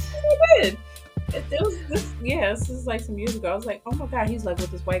did. this was like some years ago. I was like, oh my God, he's like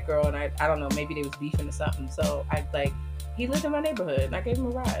with this white girl, and I don't know, maybe they was beefing or something. So I like, he lived in my neighborhood, and I gave him a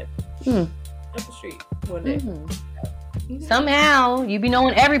ride up the street one day. Somehow you be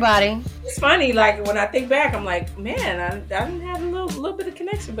knowing everybody. It's funny, like when I think back, I'm like, man, I didn't have a little bit of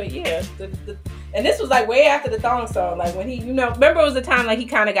connection, but yeah, and this was like way after the thong song, like when he, remember it was the time like he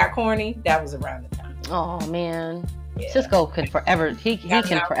kind of got corny. That was around the time. Oh man, yeah. Cisco could forever. He can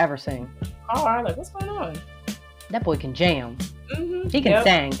forever sing. Oh, I'm like, what's going on? That boy can jam. He can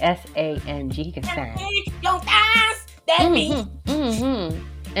sing. SANG. He can sing. Don't ask. That me.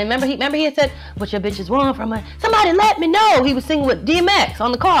 And remember he had said, "What your bitches want from me? Somebody let me know." He was singing with DMX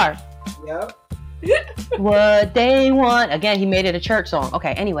on the car. Yep. What they want. Again, he made it a church song.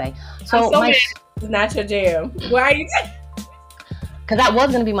 Okay. Anyway, so it's not your jam. Why are you? Because that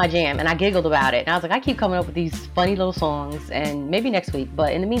was gonna be my jam, and I giggled about it. And I was like, I keep coming up with these funny little songs, and maybe next week.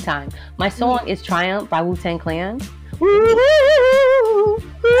 But in the meantime, my song is "Triumph" by Wu-Tang Clan.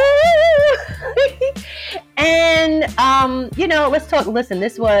 And let's talk. Listen,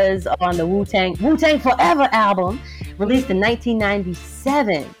 this was on the Wu-Tang Forever album, released in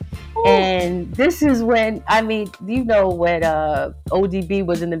 1997. And this is when, when ODB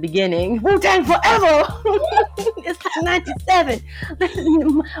was in the beginning. Wu-Tang Forever. It's 97. My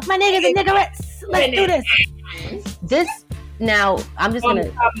niggas and niggerettes. Let's do this. This. Now, I'm just going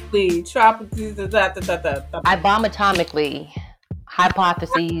to... I bomb atomically.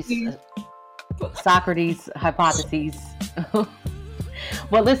 Hypotheses. Socrates hypotheses.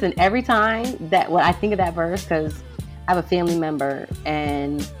 Well, listen, every time when I think of that verse, because I have a family member,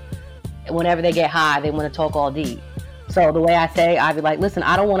 and whenever they get high, they want to talk all deep. So the way I say, I'd be like, listen,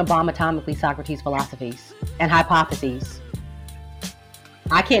 I don't want to bomb atomically Socrates' philosophies and hypotheses.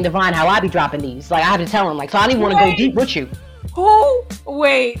 I can't divine how I be dropping these. Like, I have to tell them, so I don't even want to go deep with you. Who?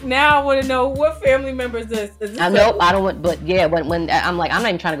 Wait, now I want to know what family member is this? Nope, I don't want, but yeah, when I'm like, I'm not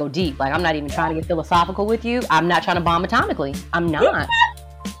even trying to go deep. Like, I'm not even trying to get philosophical with you. I'm not trying to bomb atomically. I'm not.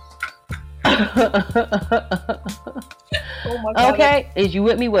 Oh my God. Okay, is you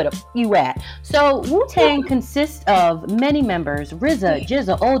with me? With you at? So Wu-Tang consists of many members: RZA,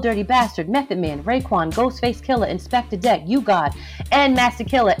 GZA, Old Dirty Bastard, Method Man, Raekwon, Ghostface Killah, Inspector Deck, U-God, and Master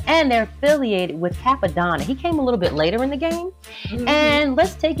Killer, and they're affiliated with Cappadonna. He came a little bit later in the game, and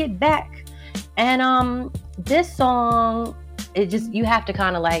let's take it back. And this song, you have to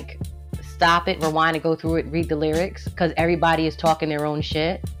kind of like stop it, rewind, and go through it, read the lyrics, because everybody is talking their own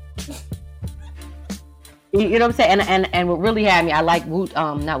shit. You know what I'm saying? And what really had me, I like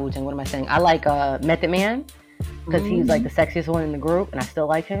not Wu-Tang, what am I saying? I like Method Man, because he's like the sexiest one in the group, and I still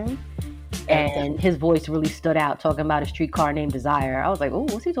like him. And his voice really stood out, talking about a streetcar named Desire. I was like, oh,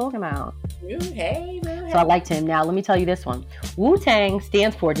 what's he talking about? So I liked him. Now, let me tell you this one. Wu-Tang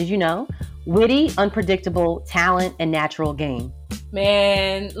stands for, did you know? Witty, unpredictable, talent, and natural game.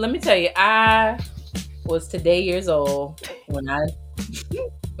 Man, let me tell you, I was today years old when I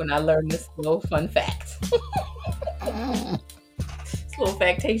learned this little fun fact. This little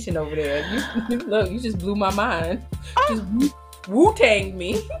factation over there. You just blew my mind. Just Wu-Tang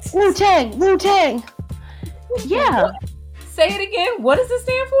me. Wu-Tang. Yeah. What? Say it again. What does it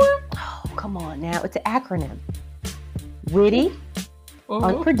stand for? Oh, come on now. It's an acronym. Witty,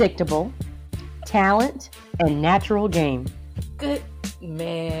 unpredictable, talent, and natural game. Good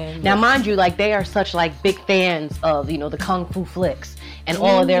man. Now, mind you, like, they are such like big fans of, the Kung Fu flicks, and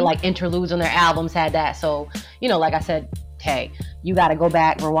all of their like interludes on their albums had that. So, like I said, hey, you got to go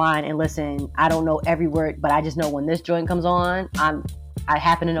back, rewind, and listen. I don't know every word, but I just know when this joint comes on, I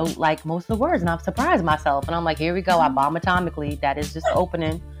happen to know like most of the words, and I'm surprised myself. And I'm like, here we go. I bomb atomically. That is just the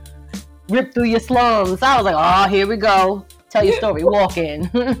opening. Rip through your slums. I was like, oh, here we go. Tell your story. Walk in.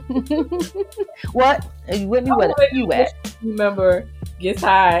 What? Are you with me? With it? You at? Remember, gets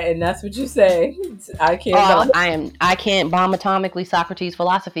high, and that's what you say. I can't. I can't bomb atomically Socrates'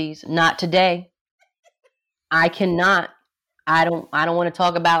 philosophies. Not today. I cannot. I don't want to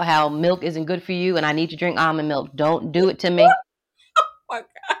talk about how milk isn't good for you, and I need to drink almond milk. Don't do it to me. Oh my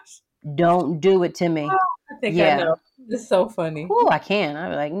gosh! Don't do it to me. Oh, I think I know. It's so funny. Oh, I can't.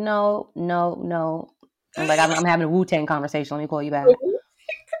 I'm like, no. I'm like, I'm having a Wu-Tang conversation. Let me call you back.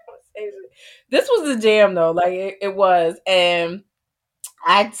 This was the jam, though. Like, it was. And did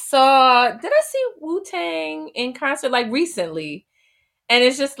I see Wu-Tang in concert, like, recently? And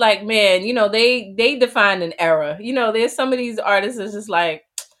it's just like, man, they defined an era. There's some of these artists that's just like,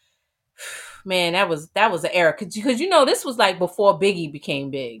 man, that was an era. Because, this was, like, before Biggie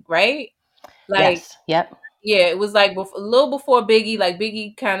became big, right? Like, yes. Yep. Yeah, it was, like, a little before Biggie. Like,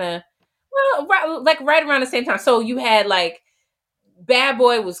 Biggie kind of... Well, right around the same time. So you had like Bad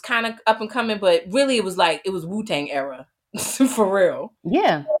Boy was kind of up and coming, but really it was Wu-Tang era for real.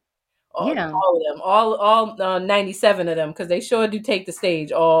 Yeah. All of them, all 97 of them, because they sure do take the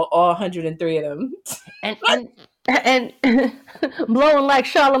stage, all 103 of them. And blowing like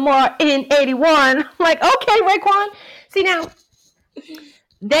Charlamagne in 81. Like, okay, Raekwon. See, now,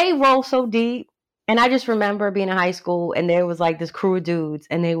 they roll so deep. And I just remember being in high school and there was like this crew of dudes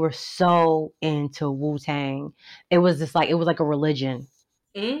and they were so into Wu-Tang. It was like a religion.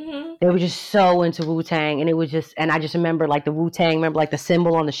 Mm-hmm. They were just so into Wu-Tang, and it was just, and I just remember like the Wu-Tang, remember like the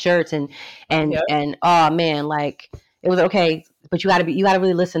symbol on the shirts and oh man, like it was okay, but you gotta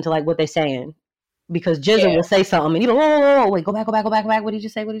really listen to like what they're saying, because Jizzle will say something and you go, whoa, wait, go back. What did you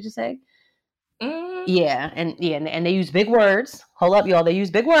say? Mm-hmm. Yeah, and they use big words. Hold up, y'all, they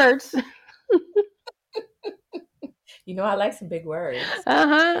use big words. You know, I like some big words.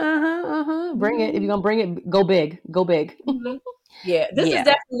 Bring it. If you're gonna bring it, go big. Mm-hmm. Yeah, this is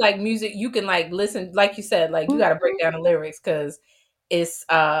definitely like music you can like listen, like you said, like you got to break down the lyrics, because it's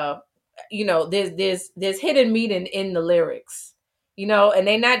you know, there's hidden meaning in the lyrics, you know, and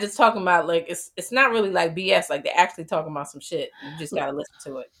they're not just talking about like it's not really like BS, like they're actually talking about some shit. You just got to listen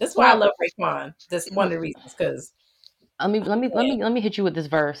to it. That's why I love Raekwon. That's one of the reasons, because let me hit you with this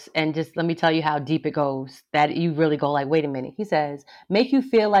verse and just let me tell you how deep it goes, that you really go like, wait a minute. He says, make you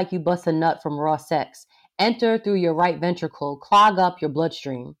feel like you bust a nut from raw sex. Enter through your right ventricle, clog up your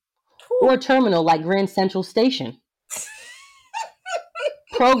bloodstream. Ooh. Or terminal like Grand Central Station.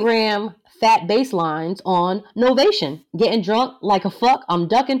 Program fat bass lines on Novation. Getting drunk like a fuck, I'm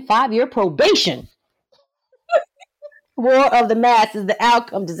ducking 5-year probation. War of the masses, the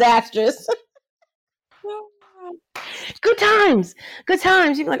outcome disastrous. Good times.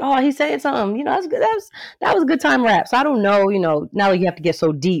 You're like, oh, he's saying something. You know, that's good. That was a good time rap. So I don't know, you know, now that you have to get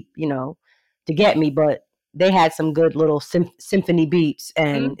so deep, you know, to get me, but they had some good little symphony beats,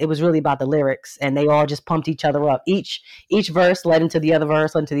 and it was really about the lyrics, and they all just pumped each other up. Each verse led into the other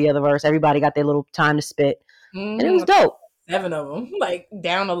verse, Everybody got their little time to spit, and it was dope. 7 of them, like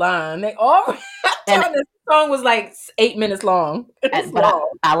down the line. They all. This song was like 8 minutes long. But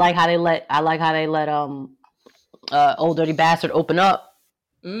I like how they let Old Dirty Bastard open up.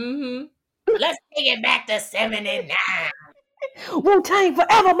 Mm-hmm. Let's take it back to 79. Wu-Tang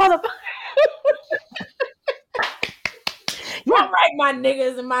forever, motherfucker. All right, my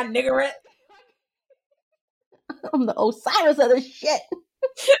niggas and my niggerette. I'm the Osiris of this shit.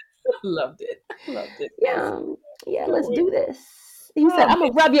 Loved it. Yeah, let's do this. He said, I'm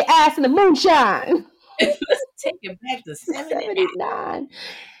going to rub your ass in the moonshine. Let's take it back to 79.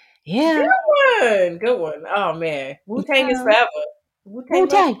 Yeah. Good one. Oh, man. Wu-Tang is forever.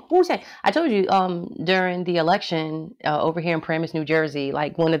 Wu-Tang. I told you during the election over here in Paramus, New Jersey,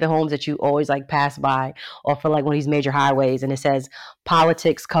 like one of the homes that you always like pass by off of like one of these major highways, and it says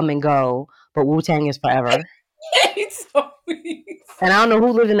politics come and go, but Wu-Tang is forever. And I don't know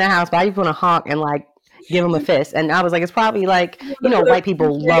who lived in that house, but I just want to honk and like give him a fist. And I was like, it's probably like, you know, white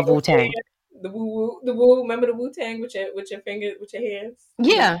people love Wu-Tang. The woo. Remember the Wu-Tang with your fingers, with your hands?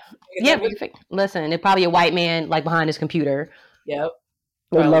 Yeah. Listen, it's probably a white man like behind his computer. Yep.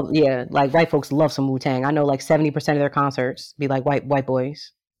 Like white folks love some Wu-Tang. I know like 70% of their concerts be like white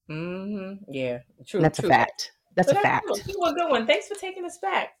boys. Mm-hmm. Yeah, true. That's a fact. That's a fact. Good one. Thanks for taking us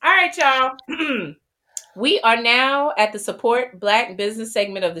back. All right, y'all. We are now at the Support Black Business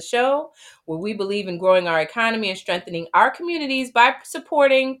segment of the show, where we believe in growing our economy and strengthening our communities by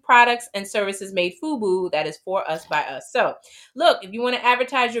supporting products and services made FUBU, that is for us, by us. So, look, if you want to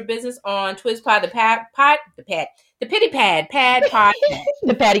advertise your business on TwizPod, the Pity Pad Pod,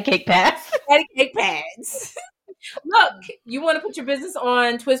 the Patty Cake Pads. Patty Cake Pads. Look, you want to put your business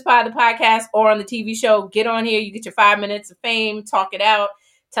on TwizPod, the podcast, or on the TV show, get on here. You get your 5 minutes of fame, talk it out,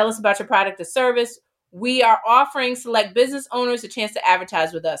 tell us about your product or service. We are offering select business owners a chance to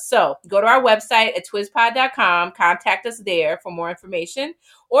advertise with us. So go to our website at twizpod.com, contact us there for more information,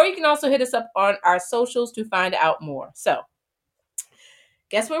 or you can also hit us up on our socials to find out more. So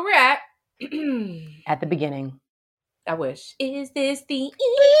guess where we're at? At the beginning. I wish. Is this the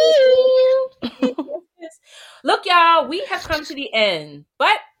end? Look, y'all, we have come to the end,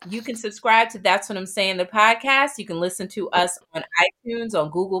 but you can subscribe to That's What I'm Saying, the podcast. You can listen to us on iTunes, on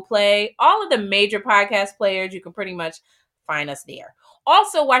Google Play, all of the major podcast players. You can pretty much find us there.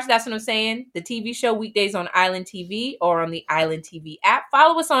 Also, watch That's What I'm Saying, the TV show, weekdays on Island TV or on the Island TV app.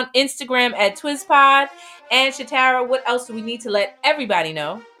 Follow us on Instagram at TwizPod. And Shatara, what else do we need to let everybody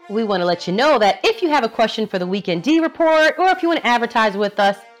know? We want to let you know that if you have a question for the Weekend D Report, or if you want to advertise with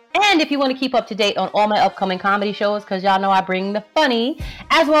us, And if you want to keep up to date on all my upcoming comedy shows, because y'all know I bring the funny,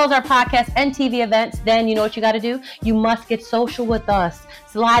 as well as our podcast and TV events, then you know what you got to do? You must get social with us.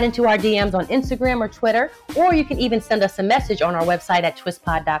 Slide into our DMs on Instagram or Twitter, or you can even send us a message on our website at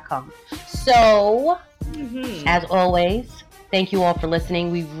twistpod.com. So, as always, thank you all for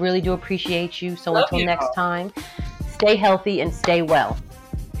listening. We really do appreciate you. So until next time, stay healthy and stay well.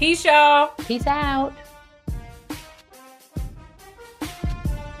 Peace, y'all. Peace out.